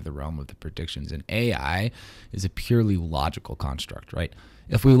outside of the realm of the predictions. And AI is a purely logical construct, right?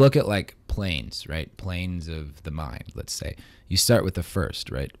 If we look at like planes, right? Planes of the mind, let's say. You start with the first,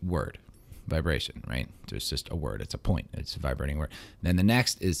 right? Word, vibration, right? There's just a word. It's a point. It's a vibrating word. Then the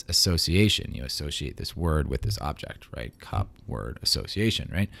next is association. You associate this word with this object, right? Cup, word, association,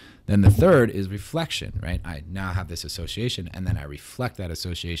 right? Then the third is reflection, right? I now have this association, and then I reflect that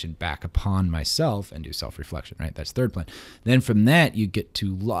association back upon myself and do self-reflection, right? That's third plane. Then from that, you get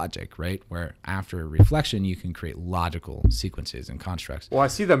to logic, right? Where after reflection, you can create logical sequences and constructs. Well, I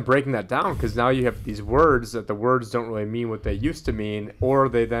see them breaking that down because now you have these words that the words don't really mean what they used to mean, or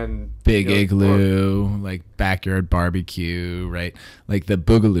they then... Big igloo, like backyard barbecue, right? Like the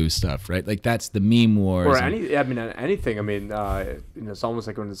boogaloo stuff, right? Like that's the meme wars. Or anything. I mean, it's almost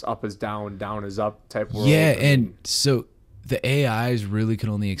like when it's up is down, down is up type world. Yeah, and so the AIs really can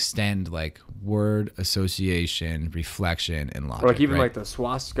only extend like word association, reflection, and logic. Or like even right? like the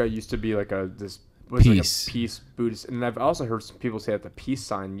swastika used to be like this peace. Like a peace Buddhist, and I've also heard some people say that the peace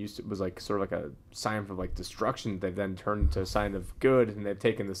sign was like sort of like a sign for like destruction. They've then turned into a sign of good, and they've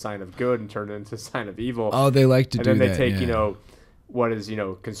taken the sign of good and turned it into a sign of evil. Oh, they like to do that. And then they take what is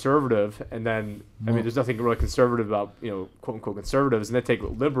conservative, and then I mean there's nothing really conservative about quote unquote conservatives, and they take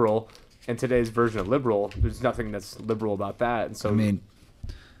liberal. And today's version of liberal, there's nothing that's liberal about that. And so I mean,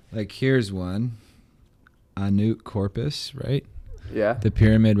 like here's one, Anut Corpus, right? Yeah. The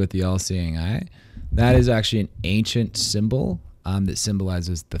pyramid with the all-seeing eye. That is actually an ancient symbol that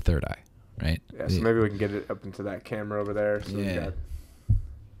symbolizes the third eye, right? Yeah, so maybe we can get it up into that camera over there. So yeah.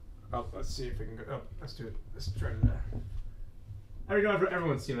 Let's see if we can go. Oh, let's do it. Let's try to. I mean,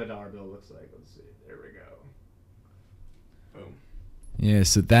 everyone's seen what a dollar bill looks like. Let's see. There we go. Boom. Yeah,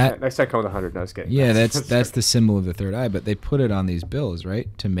 so that next time come with 100. No, just kidding. Yeah, that's the symbol of the third eye, but they put it on these bills, right,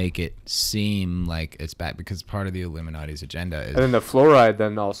 to make it seem like it's bad because part of the Illuminati's agenda is. And then the fluoride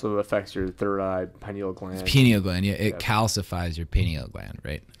then also affects your third eye, pineal gland. Pineal gland, yeah, it calcifies your pineal gland,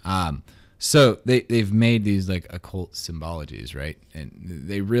 right? So they've made these like occult symbologies, right? And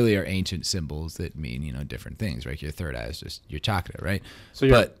they really are ancient symbols that mean different things, right? Your third eye is just your chakra, right? So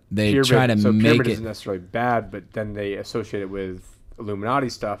but they try to make pyramid it isn't necessarily bad, but then they associate it with Illuminati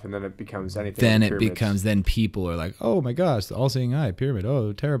stuff, and then it becomes anything. Then it becomes, then people are like, oh my gosh, the all-seeing eye, pyramid,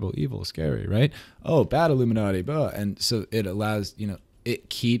 oh, terrible, evil, scary, right? Oh, bad Illuminati, blah. And so it allows, it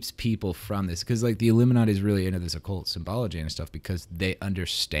keeps people from this, because like the Illuminati is really into this occult symbology and stuff because they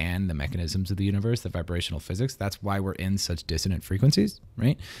understand the mechanisms of the universe, the vibrational physics. That's why we're in such dissonant frequencies,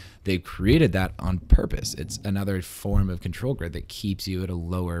 right? They created that on purpose. It's another form of control grid that keeps you at a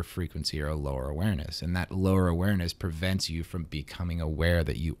lower frequency or a lower awareness, and that lower awareness prevents you from becoming aware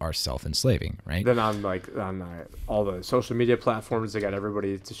that you are self-enslaving, right? Then on all the social media platforms, they got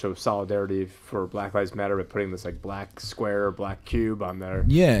everybody to show solidarity for Black Lives Matter by putting this like black square, black cube on their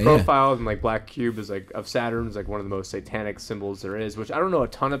profile, and like black cube is like of Saturn is like one of the most satanic symbols there is, which I don't know a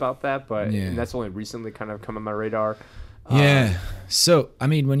ton about that, but and that's only recently kind of come on my radar. Yeah. So, I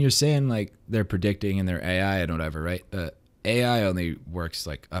mean, when you're saying like they're predicting and they're AI and whatever, right? The AI only works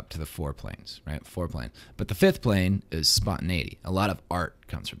like up to the 4 planes, right? 4 planes. But the 5th plane is spontaneity. A lot of art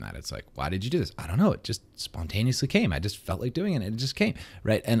comes from that. It's like, why did you do this? I don't know. It just spontaneously came. I just felt like doing it. And it just came,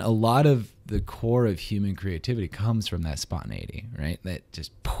 right? And a lot of the core of human creativity comes from that spontaneity, right? That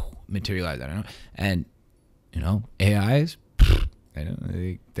just materialized. I don't know. And, AIs,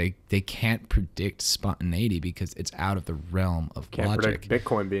 They can't predict spontaneity because it's out of the realm of Can't logic. predict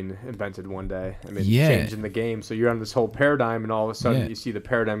Bitcoin being invented one day. I mean, Yeah. changing the game. So you're on this whole paradigm, and all of a sudden Yeah. you see the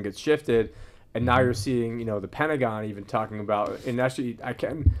paradigm gets shifted, and now you're seeing, the Pentagon even talking about. And actually,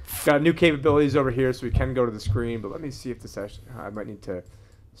 got new capabilities over here, so we can go to the screen. But let me see if this actually. I might need to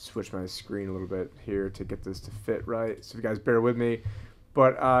switch my screen a little bit here to get this to fit right. So you guys bear with me.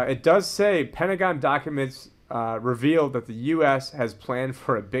 But it does say Pentagon documents revealed that the U.S. has planned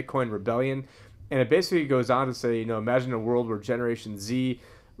for a Bitcoin rebellion. And it basically goes on to say, imagine a world where Generation Z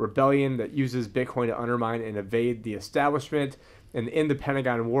rebellion that uses Bitcoin to undermine and evade the establishment. And in the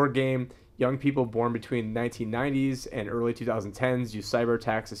Pentagon war game, young people born between the 1990s and early 2010s use cyber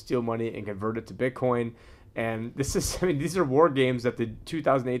attacks to steal money and convert it to Bitcoin. And these are war games that the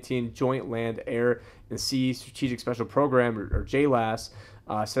 2018 Joint Land, Air, and Sea Strategic Special Program, or JLAS,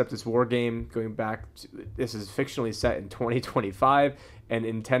 set up this war game going back to, this is fictionally set in 2025 and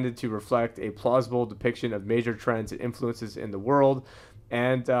intended to reflect a plausible depiction of major trends and influences in the world.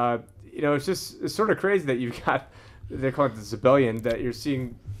 And, it's sort of crazy that you've got, they're calling it the Zebellion, that you're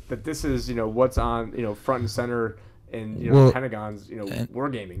seeing that this is, what's on, front and center in, Pentagon's,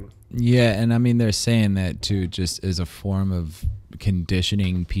 wargaming. Yeah, and I mean, they're saying that too, just as a form of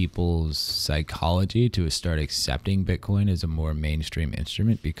conditioning people's psychology to start accepting Bitcoin as a more mainstream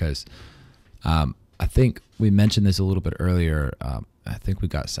instrument, because I think we mentioned this a little bit earlier. I think we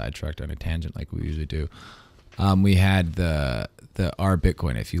got sidetracked on a tangent like we usually do. We had the our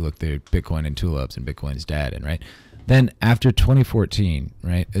Bitcoin. If you look there, Bitcoin and tulips and Bitcoin's dead, and right then after 2014,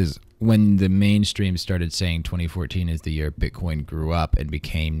 right, is when the mainstream started saying 2014 is the year Bitcoin grew up and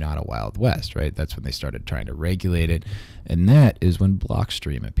became not a Wild West, right? That's when they started trying to regulate it. And that is when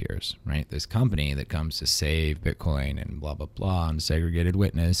Blockstream appears, right? This company that comes to save Bitcoin and blah, blah, blah, and segregated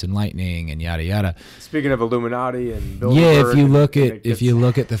witness and lightning and yada, yada. Speaking of Illuminati and Bilderberg. Yeah, if you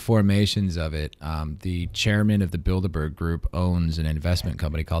look at the formations of it, the chairman of the Bilderberg Group owns an investment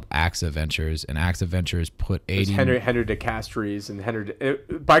company called AXA Ventures, and AXA Ventures put 80... Henry DeCastries,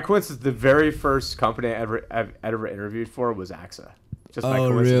 and by coincidence, the very first company I've ever interviewed for was AXA. Just by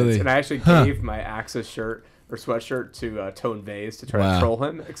coincidence. Really? And I actually gave my AXA shirt or sweatshirt to Tone Vase to try to troll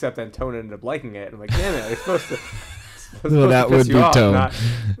him, except then Tone ended up liking it. And I'm like, damn it, it's supposed to... Well, that would be Tone. And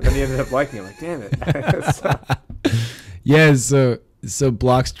then he ended up liking it. I'm like, damn it. Yeah, so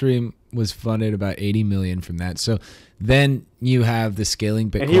Blockstream was funded about $80 million from that. So then you have the Scaling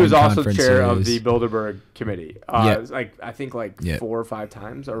Bitcoin, and he was also chair of the Bilderberg Committee. I think 4 or 5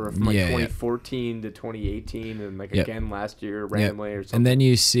 times, or from 2014 to 2018, and again last year randomly or something. And then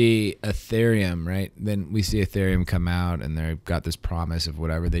you see Ethereum, right? Then we see Ethereum come out, and they've got this promise of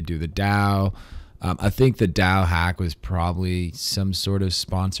whatever they do. The DAO. I think the DAO hack was probably some sort of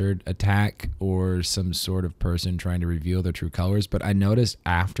sponsored attack or some sort of person trying to reveal their true colors. But I noticed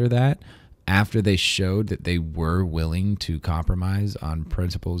after that, after they showed that they were willing to compromise on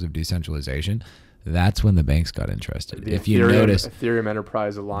principles of decentralization, that's when the banks got interested. If you notice, Ethereum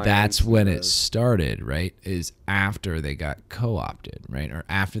Enterprise Alliance. That's when it started, right? Is after they got co-opted, right? Or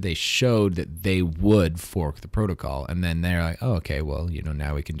after they showed that they would fork the protocol. And then they're like, oh, okay, well,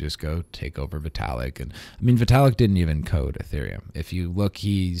 now we can just go take over Vitalik. And I mean, Vitalik didn't even code Ethereum. If you look,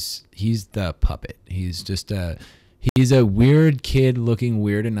 he's the puppet. He's a weird kid looking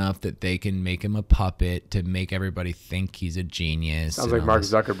weird enough that they can make him a puppet to make everybody think he's a genius. Sounds like Mark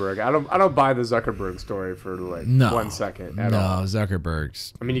Zuckerberg. I don't buy the Zuckerberg story for 1 second at all.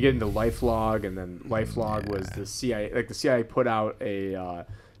 Zuckerberg's. I mean, you get into LifeLog, and then LifeLog was the CIA. The CIA put out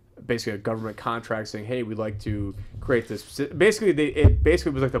basically a government contract saying, "Hey, we'd like to create this." Basically, it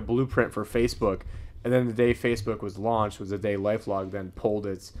was like the blueprint for Facebook. And then the day Facebook was launched was the day LifeLog then pulled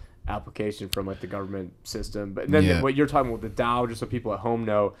its application from the government system. But then what you're talking about, the DAO, just so people at home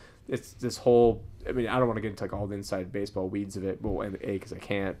know, it's this whole, I mean, I don't want to get into all the inside baseball weeds of it, well, because I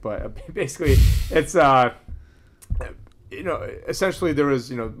can't, but basically it's essentially there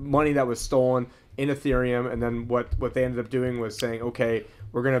was money that was stolen in Ethereum, and then what they ended up doing was saying, okay,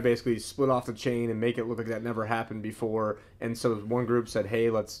 we're going to basically split off the chain and make it look like that never happened before. And so one group said, hey,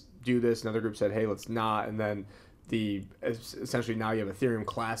 let's do this, another group said, hey, let's not. And then essentially now you have Ethereum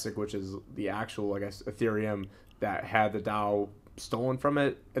Classic, which is the actual, I guess, Ethereum that had the DAO stolen from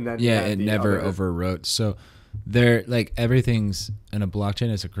it, and then it never overwrote. So they're everything's in a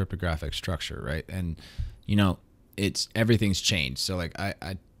blockchain is a cryptographic structure, right? And it's everything's changed. So I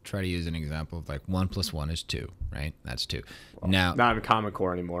try to use an example of 1 + 1 is 2, right? That's 2. Well, now not in Common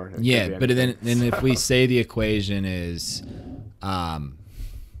Core anymore. But then if we say the equation is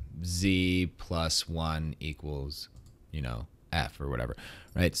Z + 1 equals, F or whatever,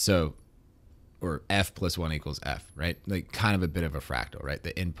 right? So or F plus 1 equals F, right? Like kind of a bit of a fractal, right?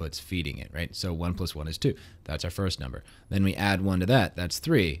 The input's feeding it, right? So 1 plus 1 is 2. That's our first number. Then we add 1 to that. That's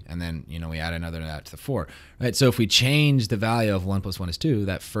 3. And then, we add another to that to the 4, right? So if we change the value of 1 plus 1 is 2,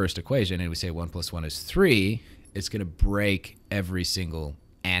 that first equation, and we say 1 plus 1 is 3, it's going to break every single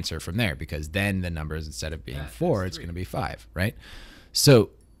answer from there, because then the numbers, instead of being 4, it's going to be 5, right? So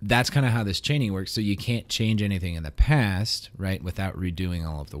that's kind of how this chaining works. So you can't change anything in the past, right, without redoing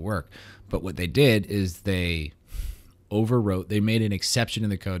all of the work. But what they did is they overwrote, they made an exception in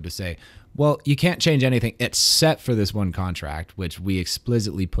the code to say, well, you can't change anything except for this one contract, which we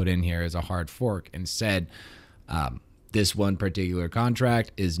explicitly put in here as a hard fork and said, this one particular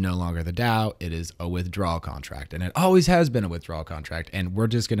contract is no longer the DAO. It is a withdrawal contract, and it always has been a withdrawal contract. And we're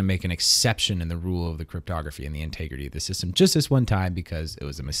just going to make an exception in the rule of the cryptography and the integrity of the system just this one time, because it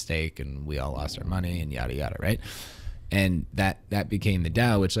was a mistake and we all lost our money and yada, yada, right? And that became the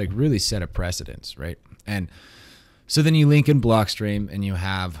DAO, which like really set a precedence, right? And so then you link in Blockstream and you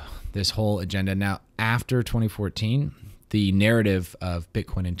have this whole agenda. Now, after 2014, the narrative of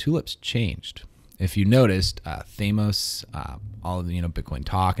Bitcoin and tulips changed. If you noticed, Thamos, all of the Bitcoin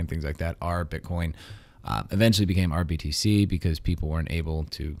talk and things like that, our Bitcoin eventually became RBTC because people weren't able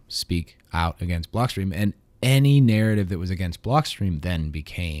to speak out against Blockstream, and any narrative that was against Blockstream then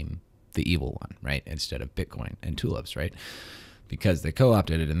became the evil one, right? Instead of Bitcoin and tulips, right? Because they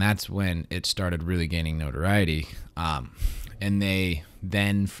co-opted it, and that's when it started really gaining notoriety. And they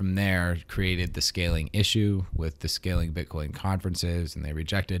then from there created the scaling issue with the scaling Bitcoin conferences, and they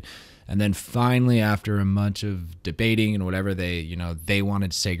rejected. And then finally, after a bunch of debating and whatever, they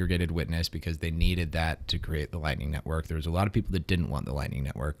wanted segregated witness because they needed that to create the Lightning Network. There was a lot of people that didn't want the Lightning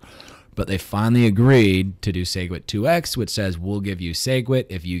Network, but they finally agreed to do SegWit 2x, which says we'll give you SegWit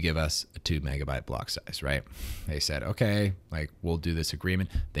if you give us a 2 megabyte block size, right? They said, okay, like we'll do this agreement.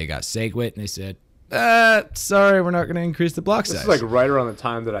 They got SegWit and they said, sorry, we're not going to increase the block size. This is like right around the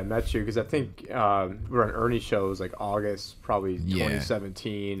time that I met you, because I think we were on Ernie's show. It was like August, probably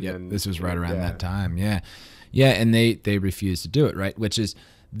 2017. Yeah, and this was right around that time. Yeah, and they refused to do it, right? Which is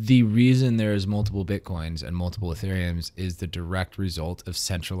the reason there's multiple Bitcoins and multiple Ethereums is the direct result of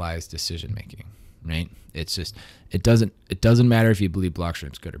centralized decision making, right? It's just it doesn't matter if you believe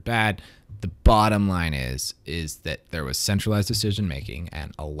Blockstream's good or bad. The bottom line is that there was centralized decision making,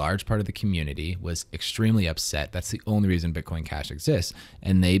 and a large part of the community was extremely upset. That's the only reason Bitcoin Cash exists,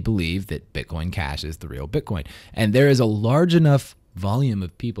 and they believe that Bitcoin Cash is the real Bitcoin. And there is a large enough volume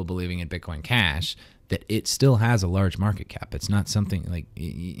of people believing in Bitcoin Cash that it still has a large market cap. It's not something like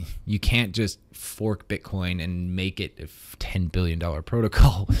you can't just fork Bitcoin and make it a $10 billion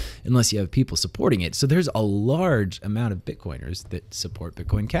protocol unless you have people supporting it. So there's a large amount of Bitcoiners that support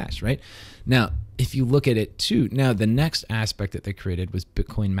Bitcoin Cash, right? Now, if you look at it too, now the next aspect that they created was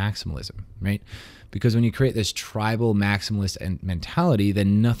Bitcoin maximalism, right? Because when you create this tribal maximalist mentality,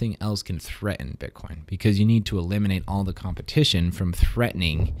 then nothing else can threaten Bitcoin, because you need to eliminate all the competition from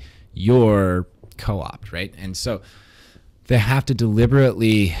threatening your co-opt, right? And so they have to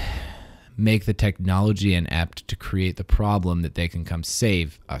deliberately make the technology inept to create the problem that they can come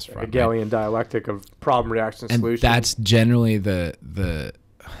save us from. A Galilean dialectic of problem, reaction, and solution. That's generally the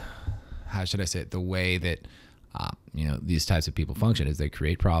how should I say it? The way that these types of people function is they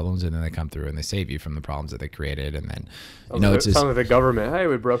create problems, and then they come through and they save you from the problems that they created. And then it's just like the government. Hey,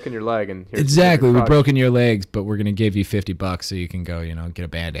 we've broken your leg, and here's exactly, we've broken your legs, but we're gonna give you $50 so you can go, get a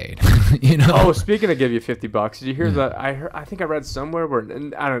Band-Aid. Oh, speaking of give you $50, did you hear that? I think I read somewhere where,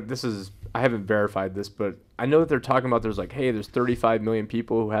 and I haven't verified this, but I know that they're talking about there's 35 million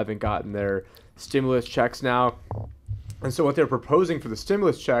people who haven't gotten their stimulus checks now, and so what they're proposing for the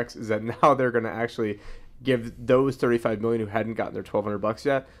stimulus checks is that now they're going to actually give those 35 million who hadn't gotten their $1,200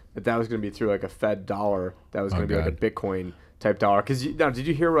 yet, that was going to be through like a Fed dollar, that was going to be like a Bitcoin type dollar. Because now, did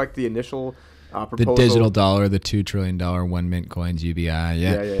you hear like the initial proposal? The digital dollar, the $2 trillion 1 mint coins, UBI,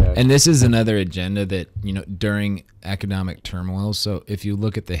 yeah. And this is another agenda that during economic turmoil. So if you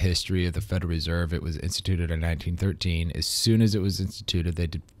look at the history of the Federal Reserve, it was instituted in 1913. As soon as it was instituted, they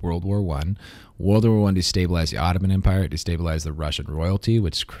did World War I. World War I destabilized the Ottoman Empire, it destabilized the Russian royalty,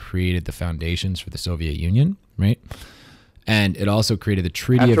 which created the foundations for the Soviet Union, right? And it also created the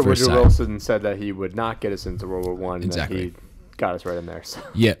Treaty of Versailles. Woodrow Wilson said that he would not get us into World War I, and exactly. he got us right in there. So.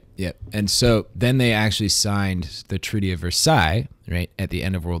 Yep. And so then they actually signed the Treaty of Versailles, right, at the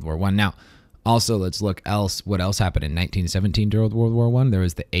end of World War I. Now, also, let's look what else happened in 1917 during World War I. There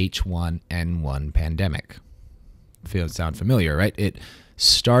was the H1N1 pandemic. sound familiar, right? It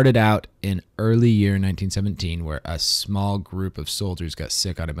started out in early year 1917, where a small group of soldiers got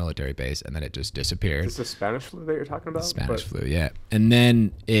sick on a military base, and then it just disappeared. Is this the Spanish flu that you're talking about? The Spanish flu, yeah. And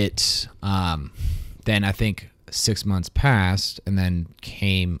then then I think 6 months passed, and then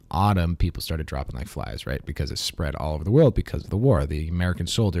came autumn, people started dropping like flies, right? Because it spread all over the world because of the war. The American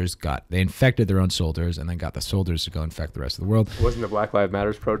soldiers they infected their own soldiers, and then got the soldiers to go infect the rest of the world. Wasn't the Black Lives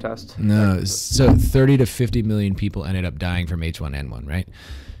Matters protest? No. So 30 to 50 million people ended up dying from H1N1, right?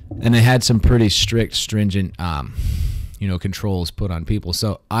 And they had some pretty strict, stringent, controls put on people.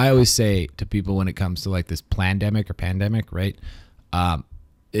 So I always say to people when it comes to like this pandemic, right?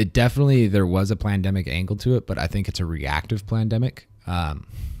 There was a pandemic angle to it, but I think it's a reactive pandemic.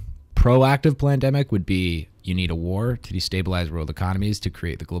 Proactive pandemic would be you need a war to destabilize world economies to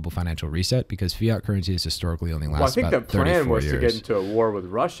create the global financial reset, because fiat currency has historically only lasted about 34 years. I think the plan was to get into a war with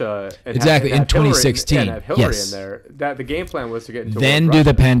Russia. And exactly, in 2016. And have Hillary in there. The game plan was to get into a war with Then Russia. do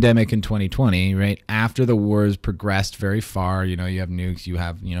the pandemic in 2020, right? After the wars progressed very far, you have nukes, you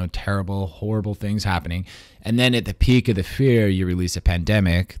have, terrible, horrible things happening. And then at the peak of the fear, you release a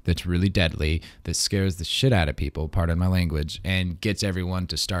pandemic that's really deadly, that scares the shit out of people, pardon my language, and gets everyone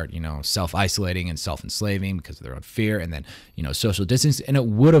to start, self-isolating and self-enslaving because of their own fear, and then, social distance. And it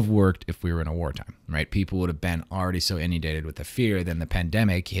would have worked if we were in a wartime, right? People would have been already so inundated with the fear. Then the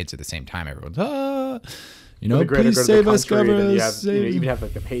pandemic hits at the same time. Everyone's, please save us, government. You even have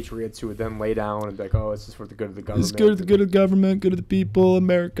like the patriots who would then lay down and be like, oh, it's just for the good of the government. It's good of the good of the government, good of the people,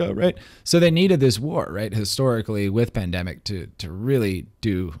 America, right? So they needed this war, right, historically with pandemic to really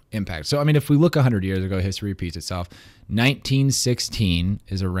do impact. So, I mean, if we look 100 years ago, history repeats itself. 1916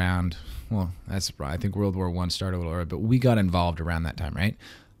 is around, well, that's I think World War I started a little early, but we got involved around that time, right?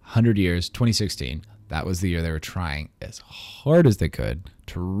 100 years, 2016, that was the year they were trying as hard as they could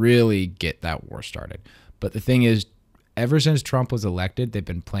to really get that war started. But the thing is, ever since Trump was elected, they've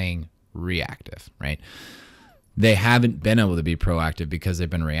been playing reactive, right? They haven't been able to be proactive because they've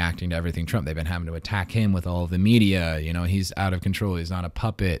been reacting to everything Trump. They've been having to attack him with all of the media. He's out of control. He's not a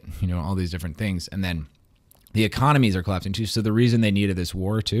puppet, all these different things. And then the economies are collapsing too. So the reason they needed this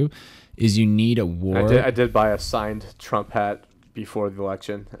war too is you need a war. I did buy a signed Trump hat before the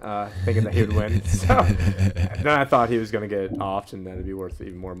election, thinking that he would win. So then I thought he was going to get offed, and then it'd be worth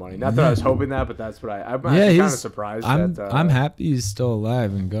even more money. Not that I was hoping that, but that's what I'm kind of surprised. I'm happy he's still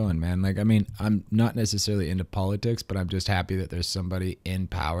alive and going, man. Like, I mean, I'm not necessarily into politics, but I'm just happy that there's somebody in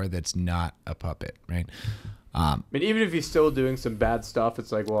power that's not a puppet, right? I mean, even if he's still doing some bad stuff,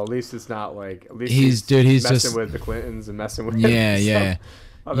 it's like, well, at least it's not like, at least he's messing just with the Clintons and messing with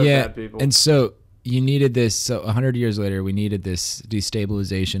other bad people. And so you needed this. So 100 years later, we needed this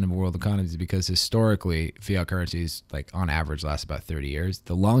destabilization of world economies because historically, fiat currencies, like on average, last about 30 years.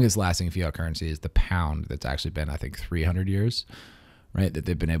 The longest lasting fiat currency is the pound. That's actually been, I think, 300 years, right? That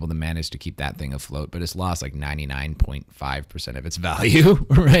they've been able to manage to keep that thing afloat, but it's lost like 99.5% of its value,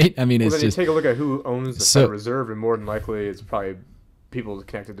 right? I mean, well, it's then just you take a look at who owns the Federal Reserve, and more than likely, it's probably people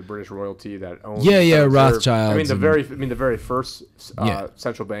connected to British royalty that own. Rothschilds. The very first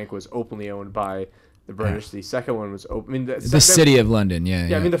central bank was openly owned by the British. The second one was open. The City of London.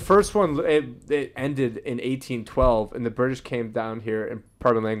 Yeah. I mean, the first one it ended in 1812, and the British came down here and,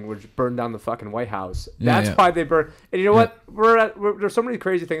 pardon the language, burned down the fucking White House. That's why they burned. And you know what? There's so many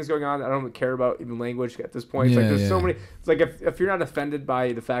crazy things going on. I don't care about even language at this point. It's like there's so many. It's like if you're not offended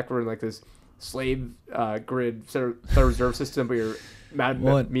by the fact we're in like this slave grid Federal Reserve system, but you're mad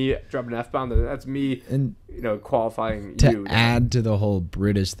at me dropping an F-bomb, that's me qualifying to add to the whole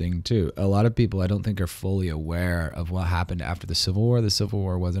British thing too. A lot of people I don't think are fully aware of what happened after the Civil War. The Civil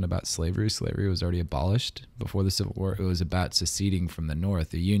War wasn't about slavery. Slavery was already abolished before the Civil War. It was about seceding from the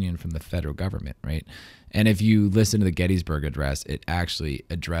North, the Union from the federal government, right? And if you listen to the Gettysburg Address, it actually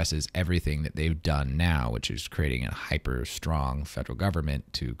addresses everything that they've done now, which is creating a hyper strong federal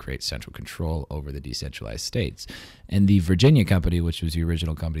government to create central control over the decentralized states. And the Virginia Company, which was the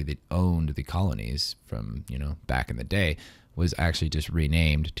original company that owned the colonies from, back in the day, was actually just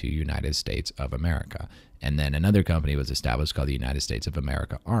renamed to United States of America. And then another company was established called the United States of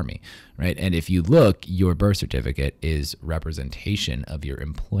America Army, right? And if you look, your birth certificate is representation of your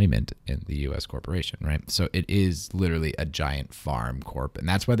employment in the U.S. corporation, right? So it is literally a giant farm corp. And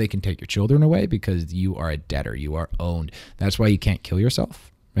that's why they can take your children away, because you are a debtor. You are owned. That's why you can't kill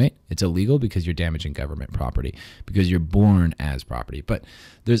yourself, right? It's illegal because you're damaging government property, because you're born as property. But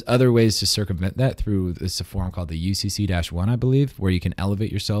there's other ways to circumvent that through this form called the UCC-1, I believe, where you can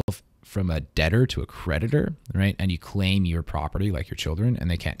elevate yourself from a debtor to a creditor, right? And you claim your property like your children, and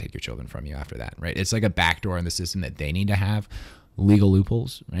they can't take your children from you after that, right? It's like a backdoor in the system that they need to have, legal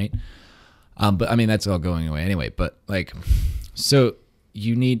loopholes, right? But I mean, that's all going away anyway. But like, so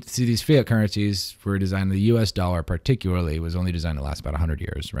you need see these fiat currencies were designed. The U.S. dollar, particularly, was only designed to last about 100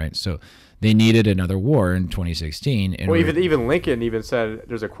 years, right? So they needed another war in 2016. Well, even Lincoln even said,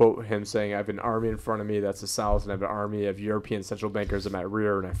 there's a quote of him saying, "I have an army in front of me that's the South, and I have an army of European central bankers at my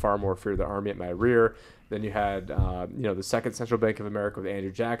rear, and I far more fear the army at my rear." Then you had, the Second Central Bank of America with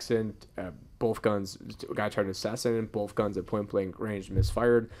Andrew Jackson. Both guns, a guy tried to assassinate him. Both guns at point blank range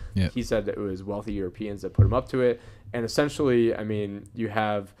misfired. Yep. He said that it was wealthy Europeans that put him up to it. And essentially, I mean, you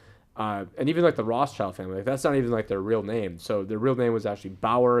have, and even like the Rothschild family, like that's not even like their real name. So their real name was actually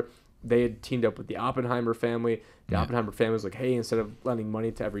Bauer. They had teamed up with the Oppenheimer family. The Oppenheimer family was like, hey, instead of lending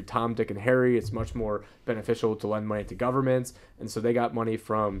money to every Tom, Dick, and Harry, it's much more beneficial to lend money to governments. And so they got money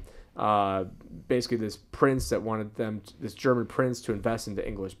from basically this prince that wanted them, this German prince, to invest into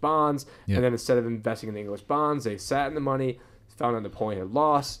English bonds. Yep. And then instead of investing in the English bonds, they sat in the money, found out Napoleon had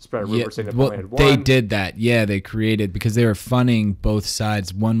lost, spread a rumor saying Napoleon had won. They did that. Yeah, they created, because they were funding both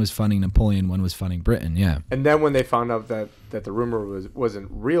sides. One was funding Napoleon, one was funding Britain. Yeah. And then when they found out that the rumor wasn't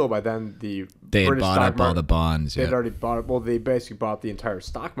real, by then they British had bought up all the bonds. They'd already bought it. Well, they basically bought the entire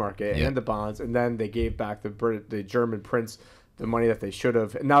stock market and the bonds, and then they gave back the German prince the money that they should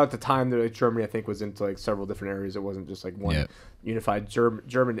have. And now at the time, Germany, I think, was into like several different areas. It wasn't just like one unified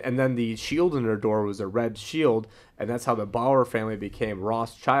German. And then the shield in their door was a red shield, and that's how the Bauer family became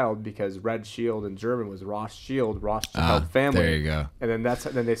Rothschild, because red shield in German was Rothschild family. There you go. And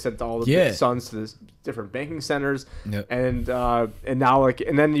then they sent all the sons to the different banking centers. Yep. And now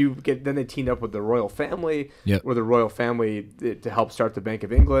then they teamed up with the royal family, with the royal family to help start the Bank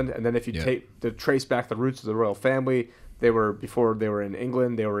of England. And then if you trace back the roots of the royal family, before they were in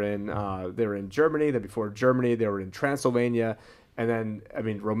England, they were in Germany. Then before Germany, they were in Transylvania, and then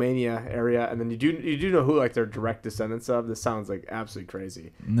Romania area. And then you do know who like they're direct descendants of. This sounds like absolutely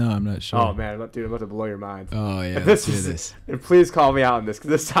crazy. No, I'm not sure. Oh man, dude, I'm about to blow your mind. Oh yeah, let's do this. And please call me out on this, because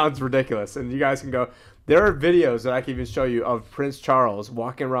this sounds ridiculous. And you guys can go. There are videos that I can even show you of Prince Charles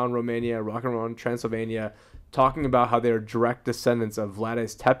walking around Romania, walking around Transylvania, talking about how they're direct descendants of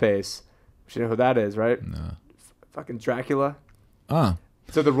Vladas Tepes. You know who that is, right? No. Fucking Dracula. Oh.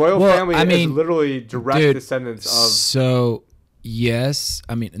 So the royal family is literally direct descendants of... So, yes.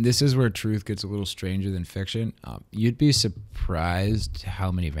 I mean, this is where truth gets a little stranger than fiction. You'd be surprised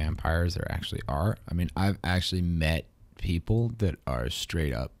how many vampires there actually are. I mean, I've actually met people that are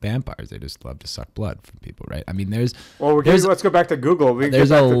straight up vampires. They just love to suck blood from people, right? I mean, let's go back to Google.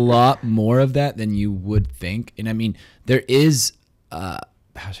 There's a lot more of that than you would think. And I mean, there is, how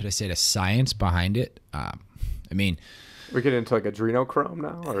should I say it, a science behind it. I mean, we get into like adrenochrome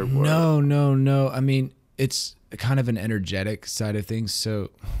now, or no. I mean, it's kind of an energetic side of things. So,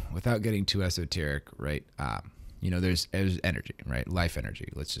 without getting too esoteric, right? There's energy, right? Life energy.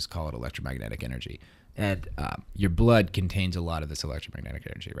 Let's just call it electromagnetic energy. And your blood contains a lot of this electromagnetic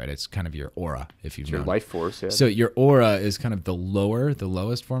energy, right? It's kind of your aura, if you've known. Your life force, yeah. So your aura is kind of the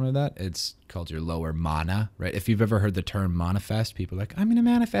lowest form of that. It's called your lower mana, right? If you've ever heard the term manifest, people are like, I'm going to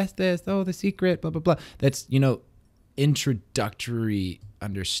manifest this. Oh, the secret, blah, blah, blah. That's, introductory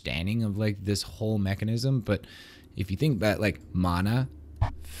understanding of like this whole mechanism. But if you think about like mana,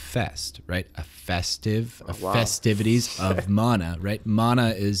 fest, right? Festivities of mana, right?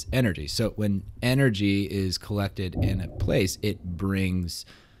 Mana is energy. So when energy is collected in a place, it brings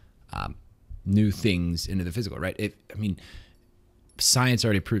new things into the physical, right? Science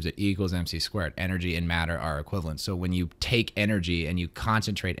already proves that E equals MC squared. Energy and matter are equivalent. So when you take energy and you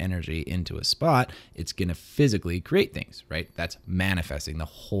concentrate energy into a spot, it's going to physically create things, right? That's manifesting, the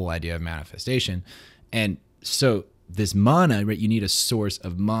whole idea of manifestation. And so this mana, right, you need a source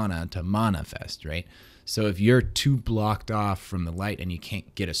of mana to manifest, right? So if you're too blocked off from the light and you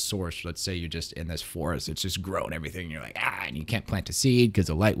can't get a source, let's say you're just in this forest, it's just growing everything, and you're like, and you can't plant a seed because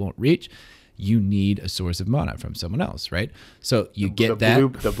the light won't reach, you need a source of mana from someone else, right? So you get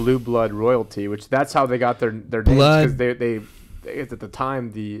the blue blood royalty, which that's how they got their names, because they at the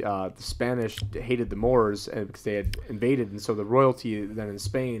time the Spanish hated the Moors and because they had invaded, and so the royalty then in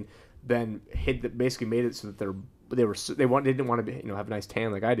Spain then basically made it so that they didn't want to be, have a nice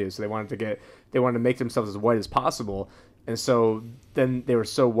tan like I do, so they wanted to make themselves as white as possible, and so then they were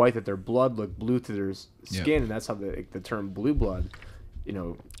so white that their blood looked blue to their skin, and that's how the term blue blood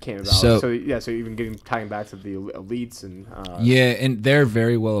came about. So even tying back to the elites and and they're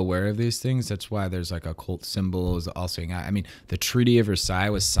very well aware of these things. That's why there's like occult symbols, all seeing eye. I mean, the Treaty of Versailles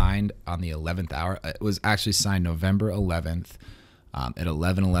was signed on the 11th hour. It was actually signed November 11th. at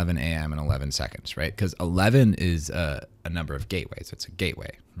 11:11 a.m. and 11 seconds, right? Because 11 is a number of gateways. It's a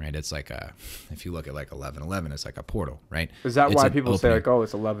gateway, right? It's like if you look at like 11:11, it's like a portal, right? Is that It's why an people say like, oh,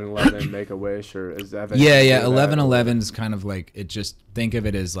 it's 11:11, make a wish, or is that? Yeah. 11:11 is kind of like, it just, think of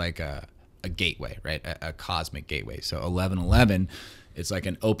it as like a gateway, right? A cosmic gateway. So 11:11, it's like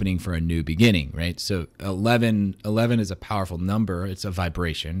an opening for a new beginning, right? So 11 is a powerful number. It's a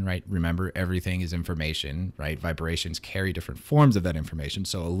vibration, right? Remember, everything is information, right? Vibrations carry different forms of that information.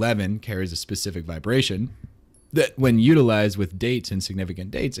 So 11 carries a specific vibration that, when utilized with dates and significant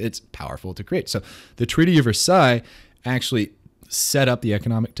dates, it's powerful to create. So the Treaty of Versailles actually set up the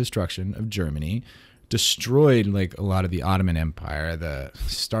economic destruction of Germany, destroyed like a lot of the Ottoman Empire, the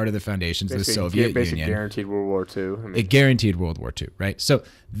start of the foundations of the Soviet Union. Guaranteed World War II. It guaranteed World War II, right? So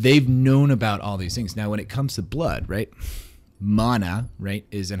they've known about all these things. Now, when it comes to blood, right? Mana, right,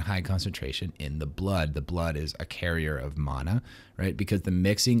 is in high concentration in the blood. The blood is a carrier of mana, right? Because the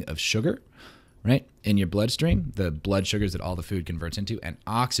mixing of sugar, right, in your bloodstream, the blood sugars that all the food converts into, and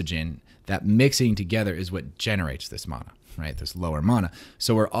oxygen, that mixing together is what generates this mana, right? This lower mana.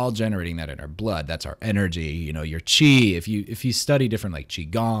 So we're all generating that in our blood. That's our energy, you know, your chi. If you study different like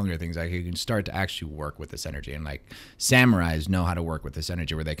qigong or things like that, you can start to actually work with this energy. And like samurais know how to work with this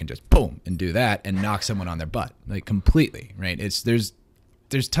energy, where they can just boom and do that and knock someone on their butt, like completely, right? There's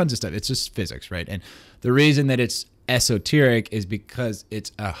tons of stuff. It's just physics, right? And the reason that it's esoteric is because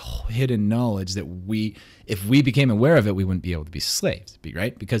it's a hidden knowledge that if we became aware of it, we wouldn't be able to be slaves,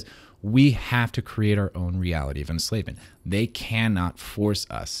 right? Because we have to create our own reality of enslavement. They cannot force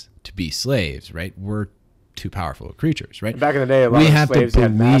us to be slaves, right? We're too powerful creatures, right? Back in the day, a lot of slaves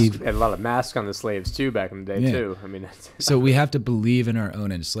had a lot of masks on the slaves too. Back in the day, too. I mean, so we have to believe in our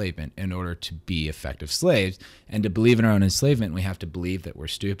own enslavement in order to be effective slaves. And to believe in our own enslavement, we have to believe that we're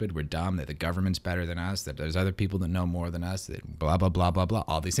stupid, we're dumb, that the government's better than us, that there's other people that know more than us, that blah blah blah blah blah,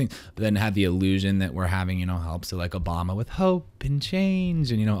 all these things. But then have the illusion that we're having, you know, help. So like Obama with hope and change,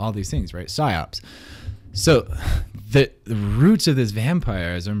 and you know, all these things, right? Psyops. So the roots of this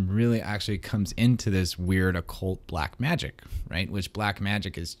vampirism really actually comes into this weird occult black magic, right? Which black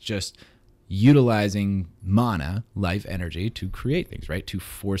magic is just utilizing mana, life energy, to create things, right? To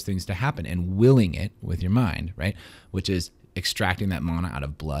force things to happen and willing it with your mind, right? Which is extracting that mana out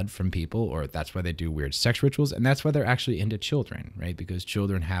of blood from people, or that's why they do weird sex rituals, and that's why they're actually into children, right? Because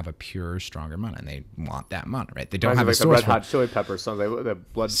children have a purer, stronger mana, and they want that mana, right? They don't have a source. Like the Red Hot Chili Peppers, something like the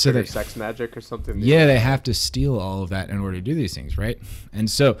blood sugar sex magic or something. Yeah, they have to steal all of that in order to do these things, right? And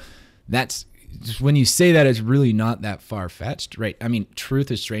so that's just, when you say that, it's really not that far-fetched, right? I mean,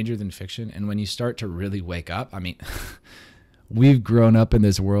 truth is stranger than fiction, and when you start to really wake up, I mean, we've grown up in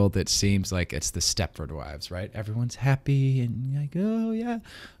this world that seems like it's the Stepford Wives, right? Everyone's happy and like, oh yeah,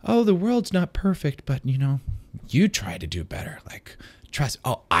 oh, the world's not perfect, but you know, you try to do better. Like, trust.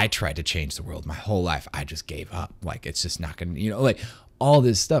 Oh, I tried to change the world my whole life. I just gave up. Like, it's just not gonna, you know, like all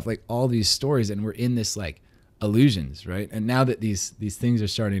this stuff, like all these stories, and we're in this like illusions, right? And now that these things are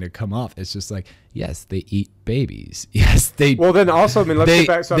starting to come off, it's just like, yes, they eat babies. Yes, they. Well, then also, I mean, let's get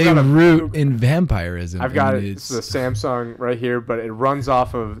back. So they root in vampirism. I've got it. It's the Samsung right here, but it runs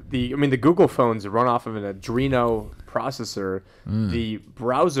off of the. I mean, the Google phones run off of an Adreno processor. The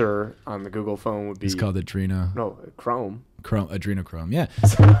browser on the Google phone would be. It's called Adreno. No, Chrome. Adrenochrome, yeah.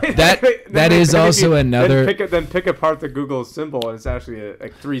 that is also another. Then pick apart the Google symbol, and it's actually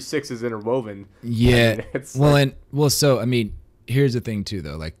like 3 6s interwoven. Yeah. So I mean, here's the thing too,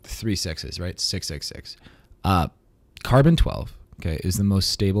 though. Like 3 6s, right? 666. Carbon 12, okay, is the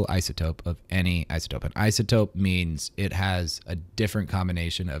most stable isotope of any isotope. An isotope means it has a different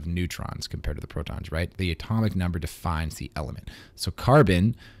combination of neutrons compared to the protons, right? The atomic number defines the element. So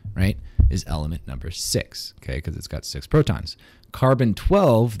carbon, right, is element number 6, okay, because it's got 6 protons. Carbon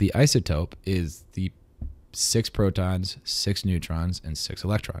 12, the isotope, is the 6 protons, 6 neutrons, and 6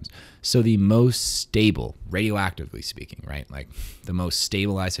 electrons. So the most stable, radioactively speaking, right, like the most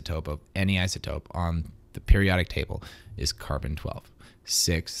stable isotope of any isotope on the periodic table is carbon 12.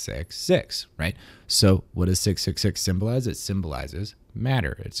 666, right? So what does 666 symbolize? It symbolizes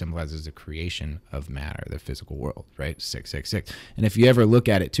matter. It symbolizes the creation of matter, the physical world, right? 666. And if you ever look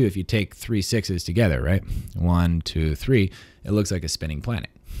at it too, if you take 3 6s together, right? 1, 2, 3, it looks like a spinning planet,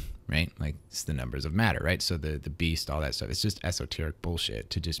 right? Like it's the numbers of matter, right? So the beast, all that stuff, it's just esoteric bullshit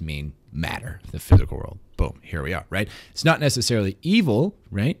to just mean matter, the physical world. Boom, here we are, right? It's not necessarily evil,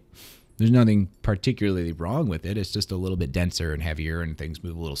 right? There's nothing particularly wrong with it. It's just a little bit denser and heavier, and things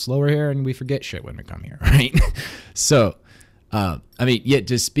move a little slower here, and we forget shit when we come here, right? So, I mean,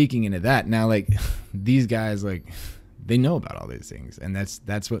 just speaking into that, now, like, these guys, like, they know about all these things, and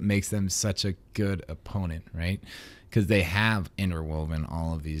that's what makes them such a good opponent, right? Because they have interwoven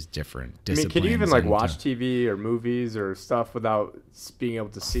all of these different disciplines. Can you even like watch TV or movies or stuff without being able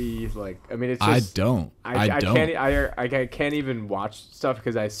to see? Like, I mean, it's just, I can't even watch stuff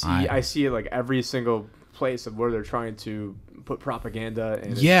because I see it like every single place of where they're trying to put propaganda.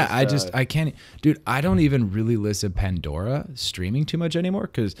 And I can't, dude. I don't even really listen to Pandora streaming too much anymore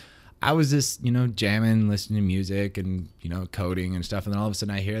because I was just jamming, listening to music and coding and stuff, and then all of a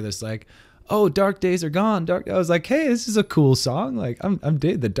sudden I hear this like, oh, dark days are gone. I was like, hey, this is a cool song. Like, I'm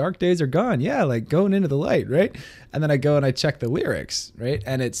the dark days are gone. Yeah, like going into the light, right? And then I go and I check the lyrics, right?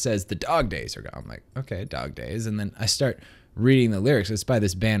 And it says the dog days are gone. I'm like, okay, dog days. And then I start reading the lyrics. It's by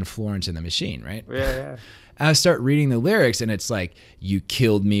this band Florence and the Machine, right? Yeah. And I start reading the lyrics, and it's like, you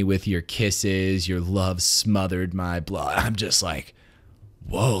killed me with your kisses. Your love smothered my blood. I'm just like,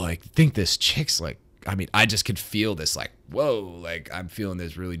 whoa, like, think this chick's like, I mean, I just could feel this like, whoa, like I'm feeling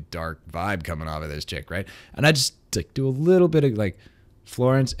this really dark vibe coming off of this chick, right? And I just like do a little bit of like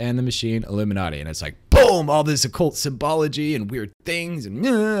Florence and the Machine, Illuminati, and it's like, boom, all this occult symbology and weird things,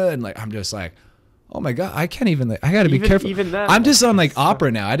 and like I'm just like, oh my God, I can't even, like, I got to be careful. Even then, I'm just on like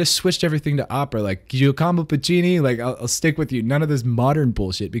opera now. I just switched everything to opera. Like, Giacomo Puccini, like I'll stick with you. None of this modern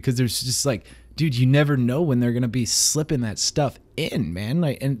bullshit because there's just like, dude, you never know when they're going to be slipping that stuff in, man.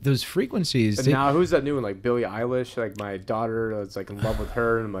 Like, and those frequencies. And now who's that new one? Like Billie Eilish, like my daughter is like in love with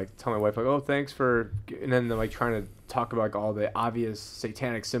her, and I'm like telling my wife like, oh, thanks for, and then they're like trying to talk about like all the obvious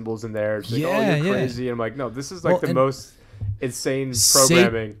satanic symbols in there. It's like, oh, you're crazy. And I'm like, no, this is like the most insane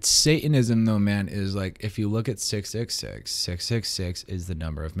programming. Satanism, though, man, is like, if you look at 666, 666 is the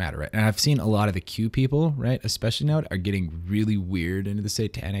number of matter, right? And I've seen a lot of the Q people, right, especially now, are getting really weird into the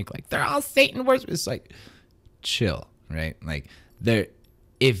satanic, like they're all Satan worshippers. It's like, chill, right? Like,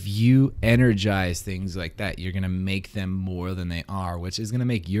 if you energize things like that, you're gonna make them more than they are, which is gonna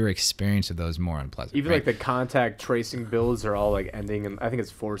make your experience of those more unpleasant. Even right? like the contact tracing bills are all like ending in, I think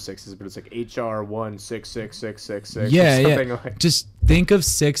it's 4 6s, but it's like HR 166666. Yeah. Like. Just think of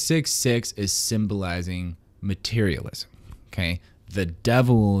 666 as symbolizing materialism. Okay, the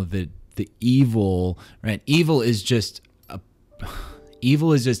devil, the evil, right? Evil is just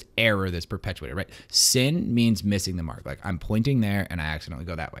error that's perpetuated, right? Sin means missing the mark. Like, I'm pointing there and I accidentally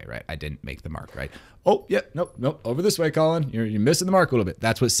go that way, right? I didn't make the mark, right? Oh, yeah, nope, over this way, Colin. You're missing the mark a little bit.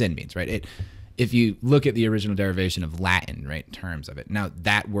 That's what sin means, right? If you look at the original derivation of Latin, right, in terms of it, now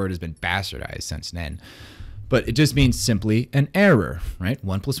that word has been bastardized since then, but it just means simply an error, right?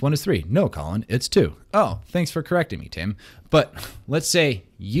 1 + 1 is 3. No, Colin, it's 2. Oh, thanks for correcting me, Tim. But let's say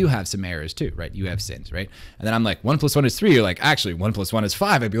you have some errors too, right? You have sins, right? And then I'm like, 1 + 1 is 3. You're like, actually, 1 + 1 is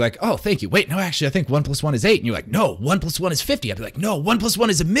 5. I'd be like, oh, thank you. Wait, no, actually, I think 1 + 1 is 8. And you're like, no, 1 + 1 is 50. I'd be like, no, 1 + 1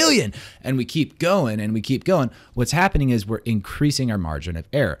 is 1,000,000. And we keep going and we keep going. What's happening is we're increasing our margin of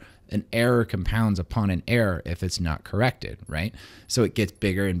error. An error compounds upon an error if it's not corrected, right? So it gets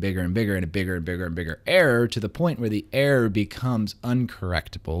bigger and bigger and bigger and a bigger and bigger and bigger error to the point where the error becomes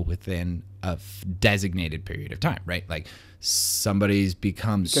uncorrectable within a designated period of time, right? Like, somebody's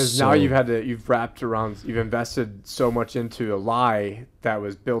become because now you've wrapped around, you've invested so much into a lie that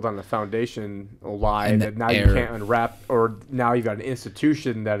was built on the foundation, a lie that now you can't unwrap, or now you've got an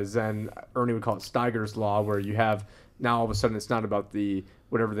institution that is then, Ernie would call it Steiger's law, where you have now all of a sudden it's not about the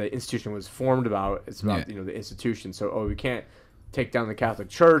whatever the institution was formed about, it's about the institution. So we can't take down the Catholic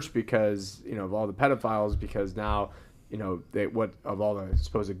Church because of all the pedophiles, because now what of all the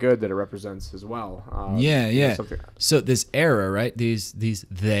supposed good that it represents as well. So this error, right? These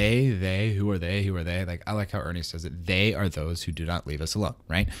they who are they? Like, I like how Ernie says it. They are those who do not leave us alone,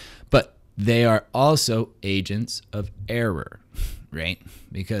 right? But they are also agents of error, right?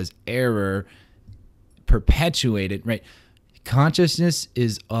 Because error perpetuated, right? Consciousness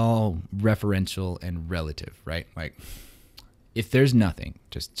is all referential and relative, right? Like, if there's nothing,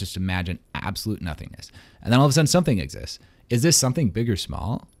 just imagine absolute nothingness, and then all of a sudden something exists. Is this something big or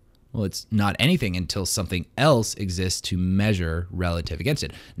small? Well, it's not anything until something else exists to measure relative against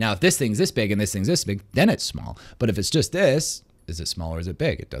it. Now, if this thing's this big and this thing's this big, then it's small. But if it's just this, is it small or is it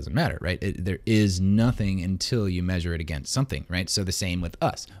big? It doesn't matter, right? There is nothing until you measure it against something, right? So the same with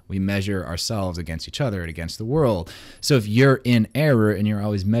us. We measure ourselves against each other and against the world. So if you're in error and you're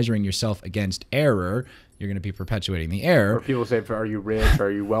always measuring yourself against error, you're going to be perpetuating the error. Or people say, are you rich?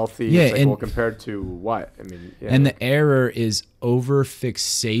 Are you wealthy? Yeah, it's like, well, compared to what? I mean, yeah. And the error is over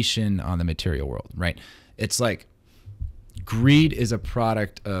fixation on the material world, right? It's like greed is a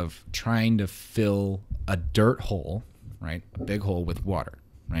product of trying to fill a dirt hole, right? A big hole with water.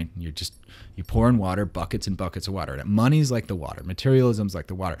 right? You're pouring water, buckets and buckets of water. Money's like the water. Materialism's like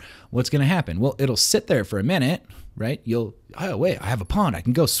the water. What's going to happen? Well, it'll sit there for a minute, right? Oh, wait, I have a pond. I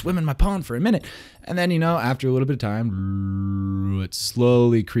can go swim in my pond for a minute. And then, after a little bit of time, it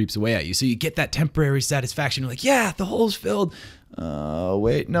slowly creeps away at you. So you get that temporary satisfaction. You're like, yeah, the hole's filled. Oh,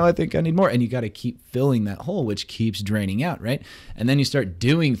 wait, no, I think I need more. And you got to keep filling that hole, which keeps draining out, right? And then you start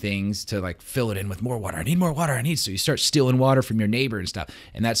doing things to like fill it in with more water. I need more water. So you start stealing water from your neighbor and stuff.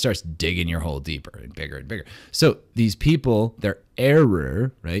 And that starts digging your hole deeper and bigger and bigger. So these people, their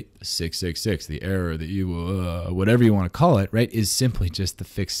error, right? 666, the error, the evil, whatever you want to call it, right? Is simply just the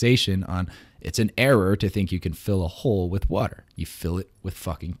fixation on, it's an error to think you can fill a hole with water. You fill it with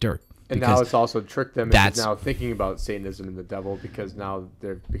fucking dirt. And now it's also tricked them into now thinking about Satanism and the devil, because now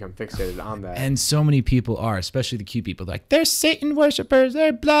they've become fixated on that. And so many people are, especially the cute people, like, they're Satan worshipers,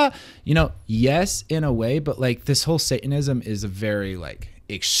 they're blah. Yes, in a way, but like this whole Satanism is a very like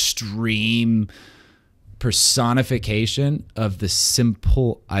extreme personification of the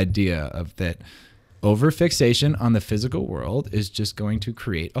simple idea of that over-fixation on the physical world is just going to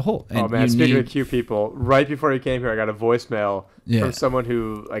create a hole. And speaking of cute people, right before you came here, I got a voicemail from someone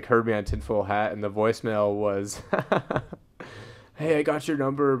who like heard me on Tinfoil Hat, and the voicemail was, "Hey, I got your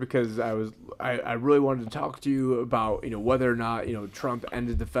number because I really wanted to talk to you about whether or not Trump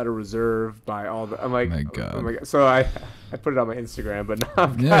ended the Federal Reserve by all the." I'm like, my God. Oh my God. So I put it on my Instagram,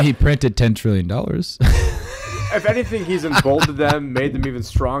 but now he printed $10 trillion. If anything, he's emboldened them, made them even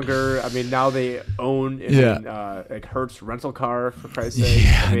stronger. I mean, now they own like Hertz rental car, for Christ's sake.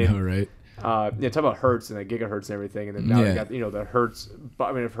 Yeah, I know, right? Talk about Hertz and like gigahertz and everything, and then now you got the Hertz.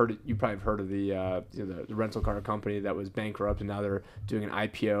 I mean, you probably have heard of the the rental car company that was bankrupt, and now they're doing an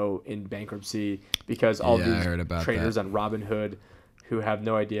IPO in bankruptcy because all these traders on Robinhood who have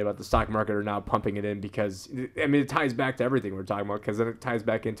no idea about the stock market are now pumping it in, because I mean it ties back to everything we're talking about, because then it ties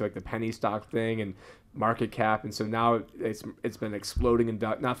back into like the penny stock thing and market cap, and so now it's been exploding in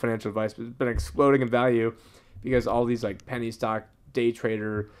not financial advice, but it's been exploding in value because all these like penny stock day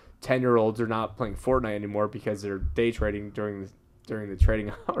trader 10-year-olds are not playing Fortnite anymore because they're day trading during the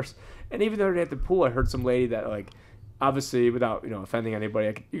trading hours. And even though they're at the pool, I heard some lady that like, obviously without offending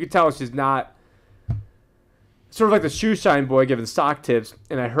anybody, you could tell she's not. Sort of like the shoe shine boy giving stock tips,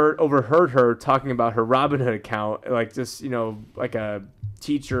 and I overheard her talking about her Robinhood account, like just like a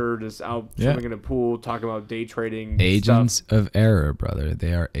teacher just out swimming in a pool talking about day trading. Agents stuff. of error, brother.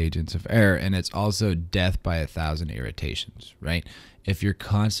 They are agents of error, and it's also death by 1,000 irritations, right? If you're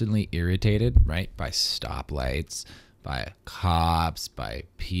constantly irritated, right, by stoplights, by cops, by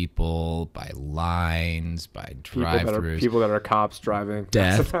people, by lines, by drive-thrus. People that are cops driving.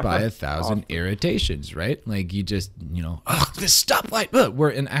 Death by 1,000 irritations, right? Like you just, this stoplight. We're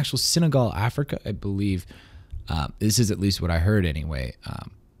in actual Senegal, Africa, I believe. This is at least what I heard anyway.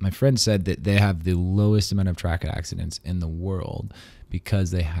 My friend said that they have the lowest amount of traffic accidents in the world because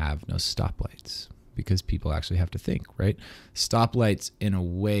they have no stoplights. Because people actually have to think, right? Stoplights, in a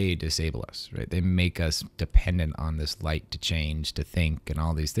way, disable us, right? They make us dependent on this light to change, to think, and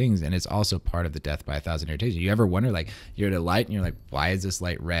all these things. And it's also part of the death by 1,000 irritations. You ever wonder, like, you're at a light and you're like, why is this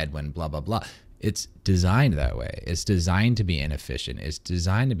light red when blah, blah, blah? It's designed that way. It's designed to be inefficient. It's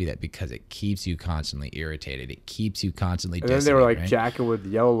designed to be that because it keeps you constantly irritated. It keeps you constantly And then they were like jacking with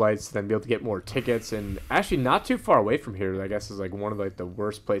yellow lights to then be able to get more tickets. And actually not too far away from here, I guess, is like one of like the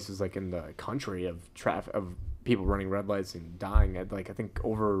worst places like in the country of people running red lights and dying. At like I think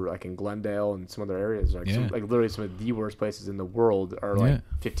over like in Glendale and some other areas, like literally some of the worst places in the world are like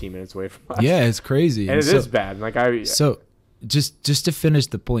 15 minutes away from us. Yeah, it's crazy. And it is bad. Like Just to finish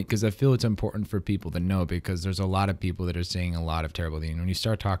the point, because I feel it's important for people to know, because there's a lot of people that are seeing a lot of terrible things. When you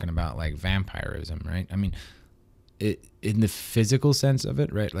start talking about like vampirism, right? I mean, in the physical sense of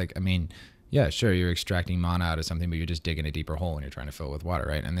it, right? Like, I mean, yeah, sure, you're extracting mana out of something, but you're just digging a deeper hole and you're trying to fill it with water,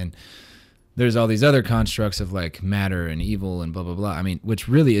 right? And then there's all these other constructs of like matter and evil and blah, blah, blah. I mean, which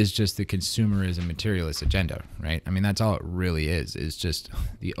really is just the consumerism materialist agenda, right? I mean, that's all it really is just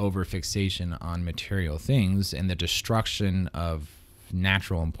the overfixation on material things and the destruction of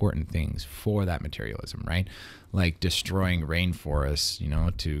natural important things for that materialism, right? Like destroying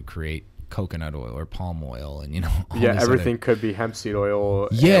rainforests, to create coconut oil or palm oil and, everything could be hemp seed oil.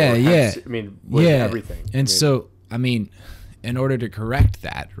 Everything. And so, I mean, in order to correct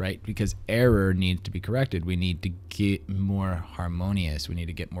that, right? Because error needs to be corrected. We need to get more harmonious. We need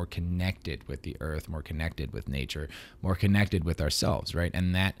to get more connected with the earth, more connected with nature, more connected with ourselves, right?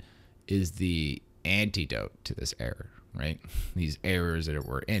 And that is the antidote to this error, right? These errors that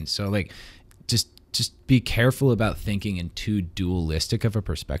we're in. So like, just be careful about thinking in too dualistic of a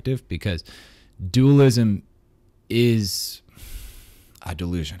perspective, because dualism is a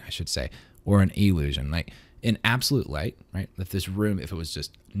delusion, I should say, or an illusion. Like in absolute light, right? If this room, if it was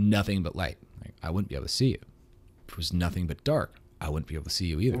just nothing but light, like, I wouldn't be able to see you. If it was nothing but dark, I wouldn't be able to see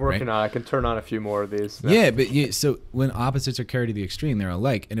you either. Working on, I can turn on a few more of these. Yeah, but so when opposites are carried to the extreme, they're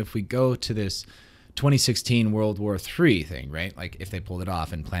alike. And if we go to this 2016 World War III thing, right? Like if they pulled it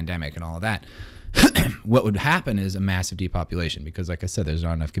off in pandemic and all of that, what would happen is a massive depopulation because, like I said, there's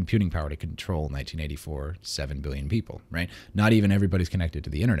not enough computing power to control 1984 7 billion people, right? Not even everybody's connected to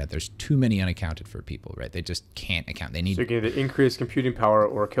the internet. There's too many unaccounted for people, right? They just can't account. They need. So you can either increase computing power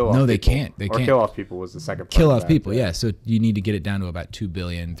or kill off. No, they people. can't. They or can't. Kill off people was the second part. Kill off people, yeah. So you need to get it down to about 2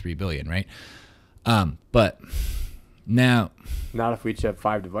 billion, 3 billion, right? But now. Not if we each have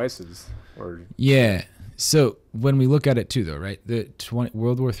 5 devices. Or yeah. So when we look at it too, though, right?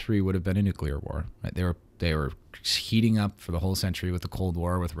 World War III would have been a nuclear war, right? They were heating up for the whole century with the Cold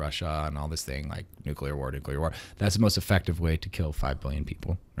War with Russia and all this thing, like nuclear war. That's the most effective way to kill 5 billion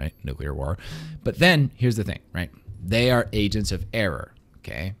people, right? Nuclear war. But then here's the thing, right? They are agents of error,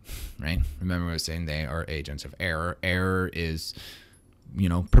 okay? Right? Remember what I was saying? They are agents of error. Error is,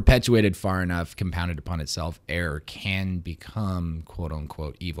 perpetuated far enough, compounded upon itself. Error can become quote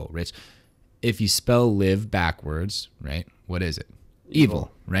unquote evil, Rich. If you spell live backwards, right, what is it?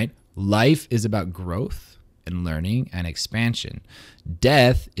 Evil, right? Life is about growth and learning and expansion.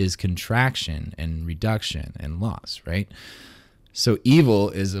 Death is contraction and reduction and loss, right? So evil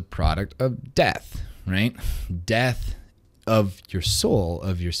is a product of death, right? Death of your soul,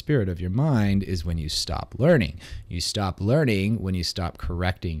 of your spirit, of your mind is when you stop learning. You stop learning when you stop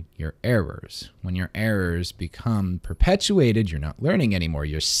correcting your errors. When your errors become perpetuated, you're not learning anymore.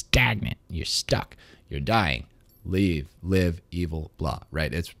 You're stagnant. You're stuck. You're dying. Leave, live, evil, blah,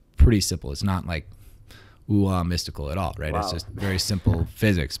 right? It's pretty simple. It's not like ooh-ah mystical at all, right? Wow. It's just very simple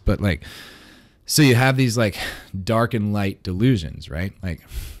physics. But like, so you have these like dark and light delusions, right? Like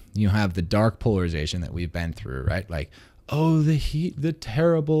you have the dark polarization that we've been through, right? Like, oh, the heat, the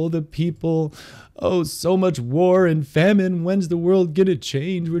terrible, the people. Oh, so much war and famine. When's the world gonna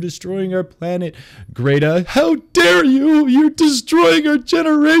change? We're destroying our planet. Greta, how dare you? You're destroying our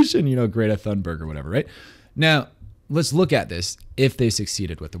generation. Greta Thunberg or whatever, right? Now, let's look at this. If they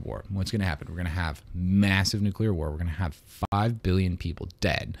succeeded with the war, what's gonna happen? We're gonna have massive nuclear war. We're gonna have 5 billion people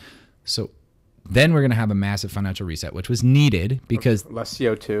dead. So then we're going to have a massive financial reset, which was needed because less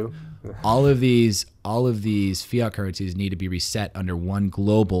CO2. all of these fiat currencies need to be reset under one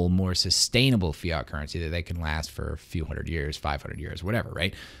global, more sustainable fiat currency that they can last for a few hundred years, 500 years, whatever,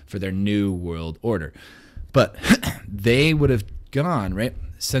 right? For their new world order. But they would have gone, right?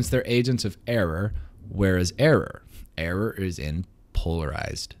 Since they're agents of error, where is error? Error is in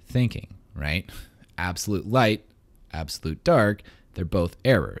polarized thinking, right? Absolute light, absolute dark. They're both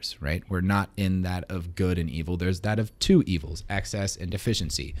errors, right? We're not in that of good and evil. There's that of two evils, excess and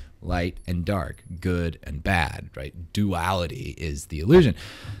deficiency, light and dark, good and bad, right? Duality is the illusion.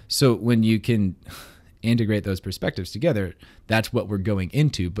 So when you can integrate those perspectives together, that's what we're going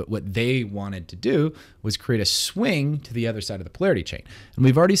into. But what they wanted to do was create a swing to the other side of the polarity chain. And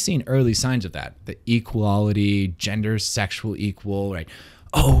we've already seen early signs of that. The equality, gender, sexual equal, right?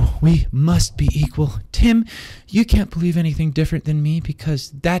 Oh, we must be equal. Tim, you can't believe anything different than me because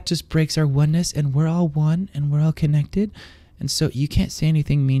that just breaks our oneness and we're all one and we're all connected. And so you can't say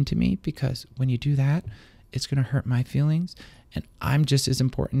anything mean to me because when you do that, it's going to hurt my feelings. And I'm just as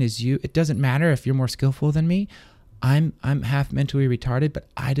important as you. It doesn't matter if you're more skillful than me. I'm half mentally retarded, but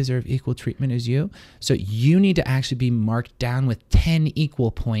I deserve equal treatment as you. So you need to actually be marked down with 10 equal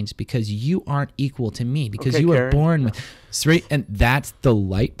points because you aren't equal to me because you were born with straight. And that's the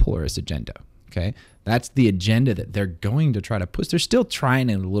light polarist agenda. Okay. That's the agenda that they're going to try to push. They're still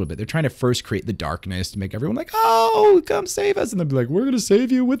trying it a little bit. They're trying to first create the darkness to make everyone like, oh, come save us. And they'll be like, we're going to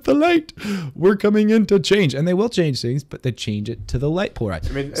save you with the light. We're coming in to change. And they will change things, but they change it to the light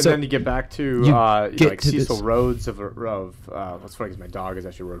polarized. I mean, and then you get back to like Cecil Rhodes of what's funny is my dog is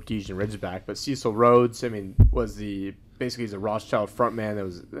actually Rhodesian Ridgeback, but Cecil Rhodes, I mean, was basically he's a Rothschild frontman that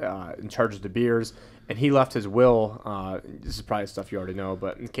was in charge of De Beers. And he left his will. This is probably stuff you already know,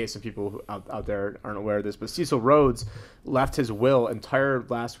 but in case some people who out there aren't aware of this, but Cecil Rhodes left his entire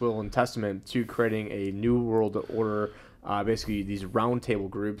last will and testament to creating a new world order, basically these roundtable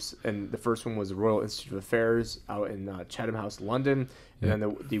groups. And the first one was the Royal Institute of Affairs out in Chatham House, London. And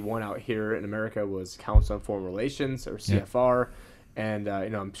then the one out here in America was Council on Foreign Relations, or CFR. And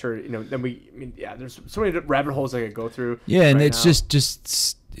I'm sure then there's so many rabbit holes I could go through. Yeah, and it's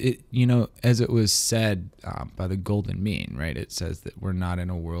just as it was said by the golden mean, right? It says that we're not in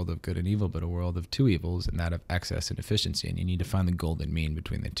a world of good and evil, but a world of two evils, and that of excess and efficiency. And you need to find the golden mean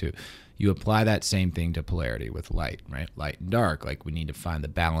between the two. You apply that same thing to polarity with light, right? Light and dark. Like, we need to find the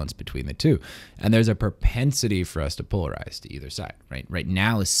balance between the two. And there's a propensity for us to polarize to either side, right? Right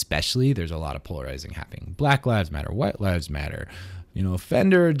now, especially, there's a lot of polarizing happening. Black lives matter, white lives matter.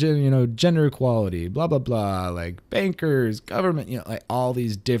 Offender, gender equality, blah, blah, blah, like bankers, government, like all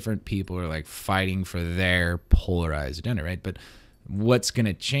these different people are like fighting for their polarized agenda, right? But what's going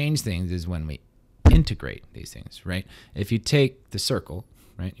to change things is when we integrate these things, right? If you take the circle,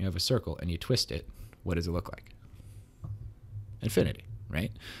 right? You have a circle and you twist it, what does it look like? Infinity,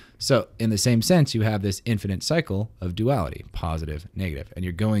 right? So in the same sense, you have this infinite cycle of duality, positive, negative, and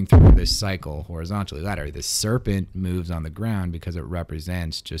you're going through this cycle horizontally, laterally. The serpent moves on the ground because it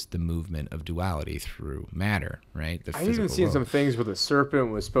represents just the movement of duality through matter, right? I've even seen some things where the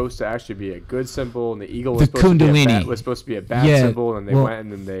serpent was supposed to actually be a good symbol, and the eagle was supposed to be a bad symbol, and they went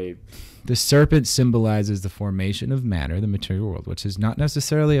and then they... The serpent symbolizes the formation of matter, the material world, which is not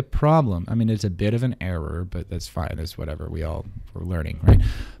necessarily a problem. I mean, it's a bit of an error, but that's fine. It's whatever. We're learning, right?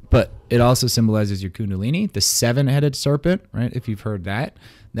 But it also symbolizes your kundalini, the 7-headed serpent, right? If you've heard that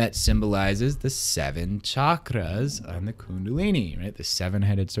symbolizes the 7 chakras on the kundalini, right? The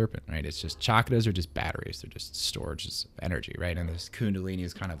 7-headed serpent, right? It's just chakras are just batteries. They're just storages of energy, right? And this kundalini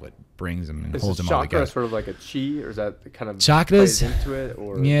is kind of what brings them and holds them all together. Is chakra sort of like a chi, or is that kind of chakras plays into it?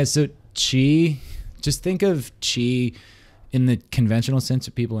 Or? Yeah, so chi, just think of chi in the conventional sense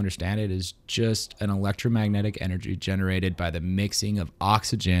that people understand it is just an electromagnetic energy generated by the mixing of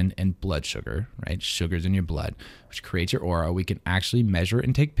oxygen and blood sugar, right? Sugars in your blood, which creates your aura. We can actually measure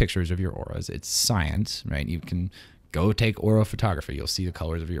and take pictures of your auras. It's science, right? You can go take aura photography. You'll see the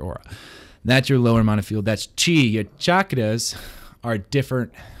colors of your aura. That's your lower mana field. That's chi. Your chakras are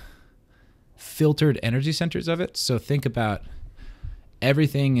different filtered energy centers of it. So think about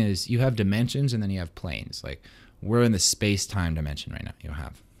everything is, you have dimensions and then you have planes. Like, we're in the space-time dimension right now. You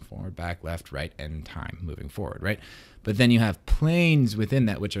have forward, back, left, right, and time moving forward, right? But then you have planes within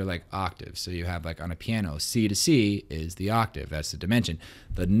that, which are like octaves. So you have, like on a piano, C to C is the octave. That's the dimension.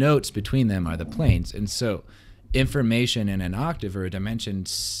 The notes between them are the planes. And so information in an octave or a dimension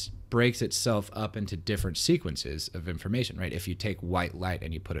breaks itself up into different sequences of information, right? If you take white light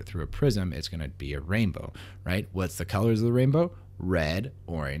and you put it through a prism, it's going to be a rainbow, right? What's the colors of the rainbow? Red,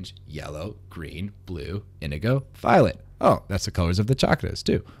 orange, yellow, green, blue, indigo, violet. Oh, that's the colors of the chakras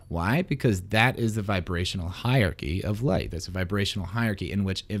too. Why? Because that is the vibrational hierarchy of light. That's a vibrational hierarchy in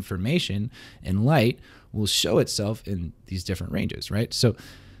which information and light will show itself in these different ranges, right? So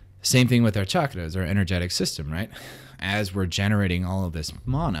same thing with our chakras, our energetic system, right? As we're generating all of this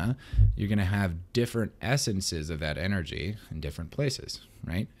mana, you're going to have different essences of that energy in different places,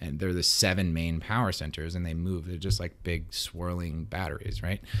 right? And they're the 7 main power centers, and they move. They're just like big swirling batteries,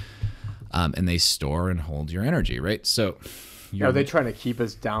 right? And they store and hold your energy, right? So are they trying to keep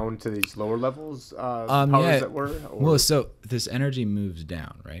us down to these lower levels powers that were? Or? Well, so this energy moves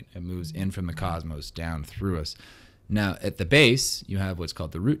down, right? It moves in from the cosmos down through us. Now, at the base, you have what's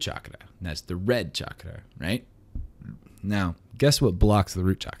called the root chakra. And that's the red chakra, right? Now, guess what blocks the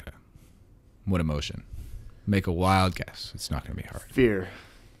root chakra? What emotion? Make a wild guess. It's not going to be hard. Fear.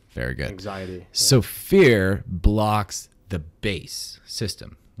 Very good. Anxiety. Yeah. So fear blocks the base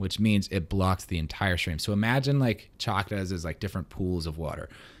system, which means it blocks the entire stream. So imagine like chakras as like different pools of water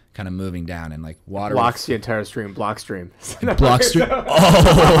kind of moving down, and like water blocks the entire stream. Block stream. Block stream.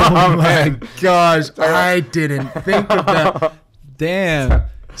 Oh my gosh. I didn't think of that. Damn.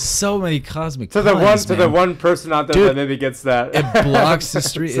 So many cosmic to the one person out there, dude, that maybe gets that. It blocks the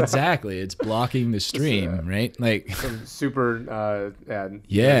stream. Exactly. It's blocking the stream, right? Like some super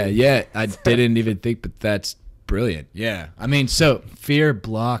yeah. I didn't even think, but that's brilliant. Yeah. I mean, so fear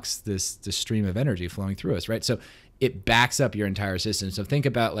blocks the stream of energy flowing through us, right? So it backs up your entire system. So think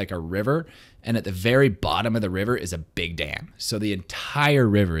about like a river, and at the very bottom of the river is a big dam. So the entire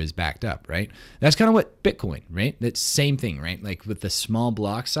river is backed up, right? That's kind of what Bitcoin, right? That same thing, right? Like with the small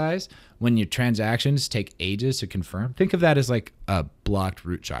block size, when your transactions take ages to confirm, think of that as like a blocked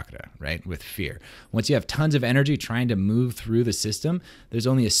root chakra, right? With fear. Once you have tons of energy trying to move through the system, there's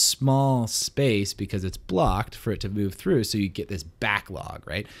only a small space because it's blocked for it to move through. So you get this backlog,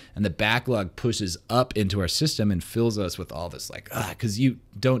 right? And the backlog pushes up into our system and fills us with all this like, because you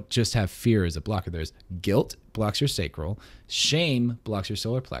don't just have fear as a blocker. There's guilt blocks your sacral, shame blocks your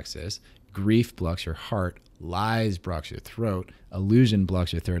solar plexus, Grief blocks your heart. Lies blocks your throat. Illusion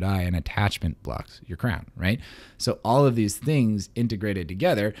blocks your third eye, and attachment blocks your crown, right? So all of these things integrated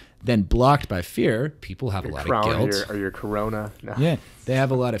together, then blocked by fear, people have a lot of guilt. Or your corona. No. Yeah, they have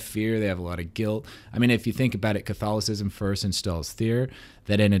a lot of fear. They have a lot of guilt. I mean, if you think about it, Catholicism first installs fear,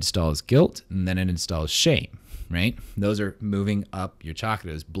 then it installs guilt, and then it installs shame, right? Those are moving up your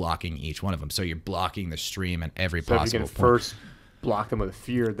chakras, blocking each one of them. So you're blocking the stream at every possible if you can point. first block them with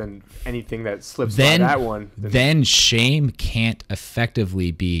fear, then anything that slips by that one. Then shame can't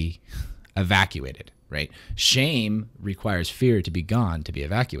effectively be evacuated, right? Shame requires fear to be gone to be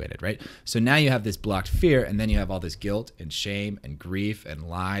evacuated, right? So now you have this blocked fear, and then you have all this guilt and shame and grief and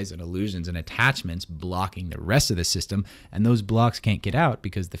lies and illusions and attachments blocking the rest of the system, and those blocks can't get out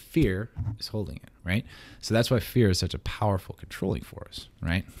because the fear is holding it, right? So that's why fear is such a powerful controlling force,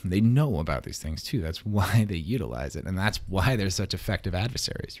 right? They know about these things too. That's why they utilize it, and that's why they're such effective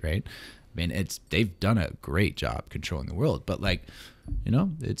adversaries, right? I mean, they've done a great job controlling the world, but like, you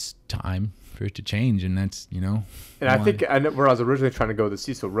know, it's time for it to change, and that's, you know. And I think where I was originally trying to go, the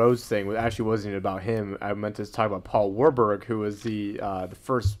Cecil Rhodes thing, it actually wasn't even about him. I meant to talk about Paul Warburg, who was the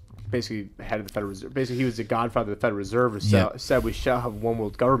first basically head of the Federal Reserve. Basically, he was the godfather of the Federal Reserve, who said we shall have one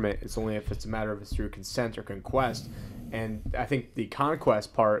world government. It's only if it's a matter of it's through consent or conquest. And I think the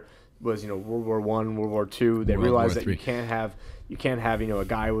conquest part was, you know, World War I, World War II. They realized that you can't have, you know, a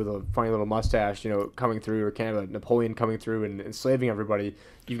guy with a funny little mustache, you know, coming through, or can't have a Napoleon coming through and enslaving everybody.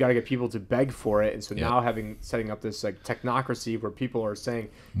 You've got to get people to beg for it. And so now setting up this like technocracy where people are saying,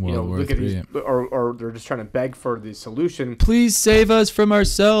 you know, look at these, or they're just trying to beg for the solution. Please save us from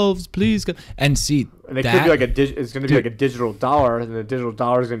ourselves, please. And see, and it could be like it's going to be like a digital dollar, and the digital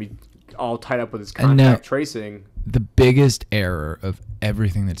dollar is going to be all tied up with this contact tracing. The biggest error of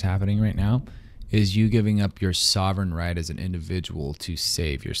everything that's happening right now is you giving up your sovereign right as an individual to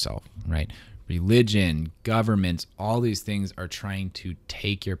save yourself, right? Religion, governments, all these things are trying to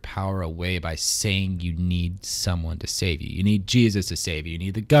take your power away by saying you need someone to save you. You need Jesus to save you. You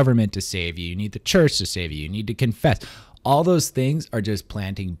need the government to save you. You need the church to save you. You need to confess. All those things are just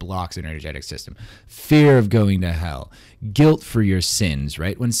planting blocks in our energetic system. Fear of going to hell, guilt for your sins,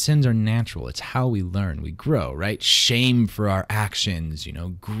 right? When sins are natural, it's how we learn, we grow, right? Shame for our actions, you know,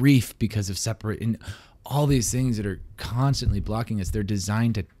 grief because of separate, all these things that are constantly blocking us. They're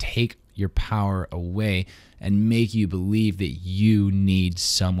designed to take your power away and make you believe that you need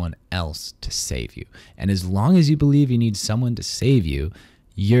someone else to save you. And as long as you believe you need someone to save you,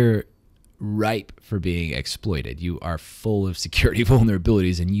 you're ripe for being exploited. You are full of security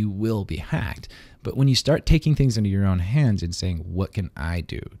vulnerabilities, and you will be hacked. But when you start taking things into your own hands and saying, what can I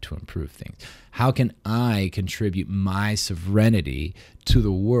do to improve things? How can I contribute my sovereignty to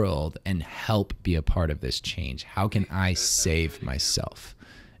the world and help be a part of this change? How can I save myself?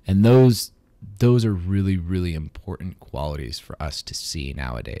 And those are really, really important qualities for us to see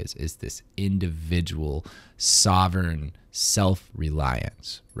nowadays, is this individual, sovereign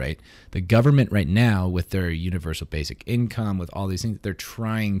self-reliance, right? The government right now, with their universal basic income, with all these things, they're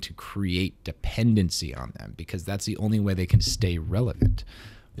trying to create dependency on them because that's the only way they can stay relevant.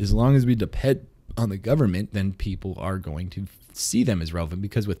 As long as we depend on the government, then people are going to see them as relevant,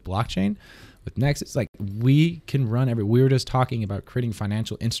 because with blockchain, with Next, it's like we can run we were just talking about creating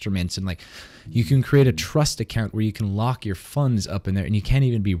financial instruments, and like you can create a trust account where you can lock your funds up in there and you can't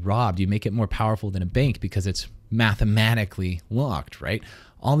even be robbed. You make it more powerful than a bank because it's mathematically locked, right?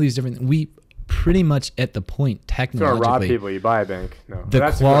 All these different, we pretty much at the point technologically. If you rob people, you buy a bank. No.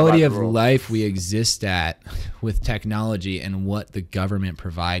 The quality of life we exist at with technology and what the government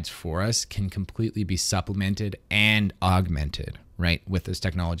provides for us can completely be supplemented and augmented, right, with this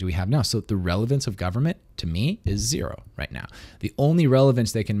technology we have now. So the relevance of government, to me, is zero right now. The only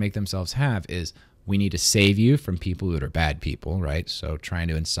relevance they can make themselves have is we need to save you from people that are bad people, right? So trying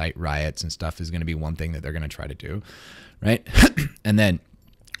to incite riots and stuff is going to be one thing that they're going to try to do, right? And then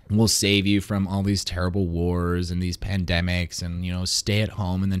we'll save you from all these terrible wars and these pandemics, and, you know, stay at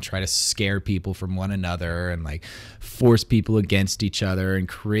home and then try to scare people from one another and like force people against each other and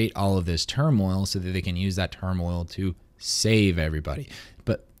create all of this turmoil so that they can use that turmoil to save everybody.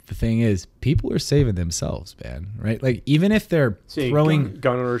 But the thing is, people are saving themselves, man, right? Like, even if they're throwing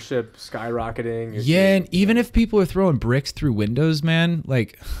gun ownership skyrocketing. And even if people are throwing bricks through windows, man,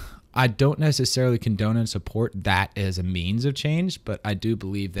 like, I don't necessarily condone and support that as a means of change, but I do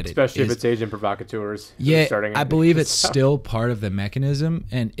believe that especially if it's agent provocateurs. Yeah, I believe it's still part of the mechanism,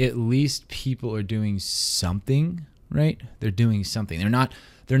 and at least people are doing something, right? They're doing something.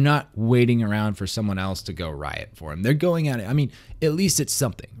 They're not waiting around for someone else to go riot for them. They're going at it. I mean, at least it's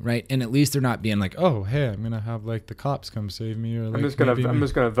something, right? And at least they're not being like, oh, hey, I'm gonna have like the cops come save me, or like I'm just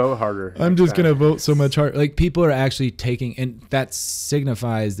gonna vote harder. I'm just gonna vote so much harder. Like, people are actually taking, and that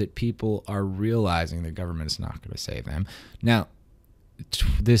signifies that people are realizing the government is not going to save them. Now,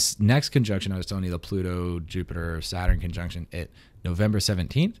 this next conjunction I was telling you, the Pluto, Jupiter, Saturn conjunction at November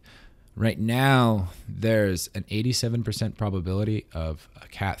 17th. Right now, there's an 87% probability of a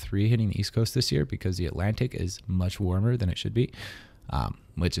Cat 3 hitting the East Coast this year because the Atlantic is much warmer than it should be,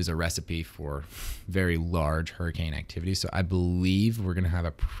 which is a recipe for very large hurricane activity. So I believe we're going to have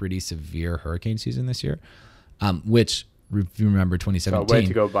a pretty severe hurricane season this year, which, if you remember 2017. So a way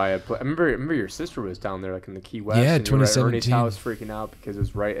to go by I remember your sister was down there, like in the Key West. Yeah, and you were at 2017. Ernie's house freaking out because it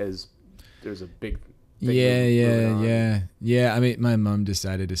was right as there's a big Yeah. I mean, my mom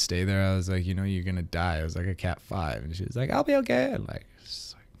decided to stay there. I was like, you're gonna die. I was like a Cat 5, and she was like, I'll be okay. I'm like,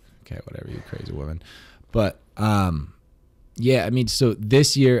 okay, whatever, you crazy woman. But yeah, I mean, so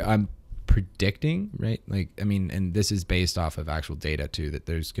this year I'm predicting, right? Like, I mean, and this is based off of actual data too, that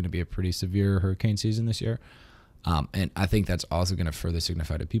there's going to be a pretty severe hurricane season this year. And I think that's also going to further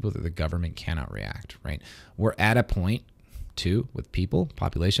signify to people that the government cannot react, right? We're at a point too, with people,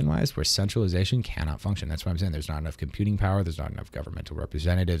 population-wise, where centralization cannot function. That's why I'm saying there's not enough computing power, there's not enough governmental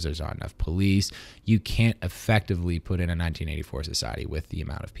representatives, there's not enough police. You can't effectively put in a 1984 society with the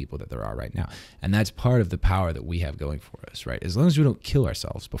amount of people that there are right now. And that's part of the power that we have going for us, right? As long as we don't kill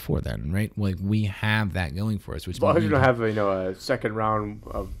ourselves before then, right? Like, we have that going for us. Which as long as we don't have a second round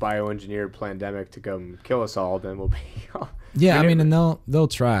of bioengineered pandemic to come kill us all, then we'll be... Yeah, I mean, and they'll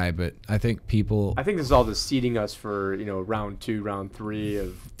try, but I think this is all just seeding us for, round 2, round 3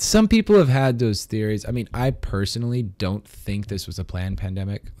 of... Some people have had those theories. I mean, I personally don't think this was a planned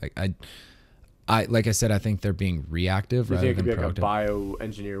pandemic. Like, like I said, I think they're being reactive rather than proactive. You think it could be like a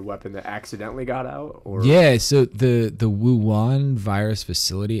bioengineered weapon that accidentally got out? Or? Yeah, so the Wuhan virus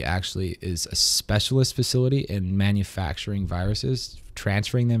facility actually is a specialist facility in manufacturing viruses,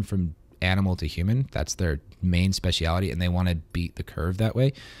 transferring them from animal to human. That's their main speciality, and they want to beat the curve that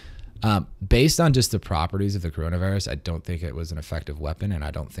way. Based on just the properties of the coronavirus, I don't think it was an effective weapon, and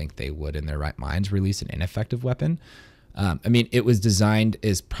I don't think they would in their right minds release an ineffective weapon. I mean, it was designed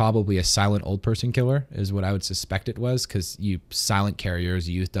as probably a silent old person killer is what I would suspect it was, because you silent carriers,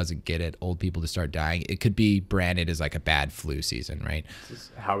 youth doesn't get it, old people to start dying. It could be branded as like a bad flu season, right? This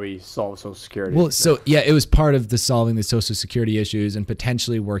is how we solve Social Security. Well, so yeah, it was part of the solving the Social Security issues and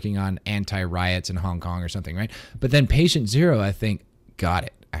potentially working on anti-riots in Hong Kong or something, right? But then Patient Zero, I think, got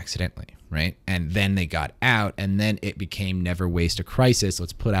it accidentally, right? And then they got out, and then it became never waste a crisis.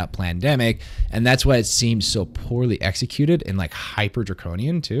 Let's put out pandemic, and that's why it seems so poorly executed and like hyper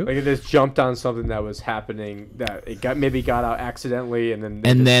draconian too. Like, it just jumped on something that was happening that it got out accidentally, and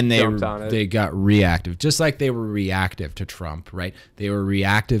then they got reactive, just like they were reactive to Trump, right? They were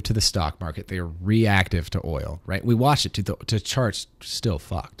reactive to the stock market. They were reactive to oil, right? We watched it to charts still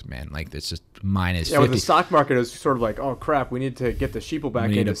fucked, man. Like, it's just minus 50. Yeah, well, the stock market is sort of like, oh crap, we need to get the sheeple back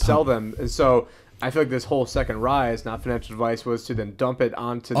in to sell them. And so I feel like this whole second rise, not financial advice, was to then dump it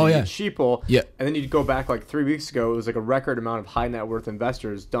onto the sheeple. Yeah. And then you'd go back like 3 weeks ago, it was like a record amount of high net worth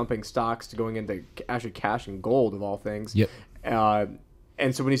investors dumping stocks to going into actually cash and gold of all things. Yep. And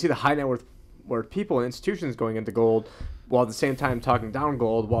so when you see the high net worth people and institutions going into gold, while at the same time talking down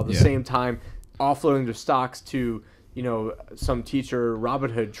gold, while at the same time offloading their stocks to some teacher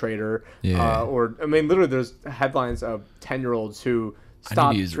Robinhood trader, or I mean, literally, there's headlines of 10-year-olds who stopped.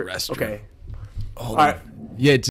 I need to use the restroom. Okay. Hold on. Yeah.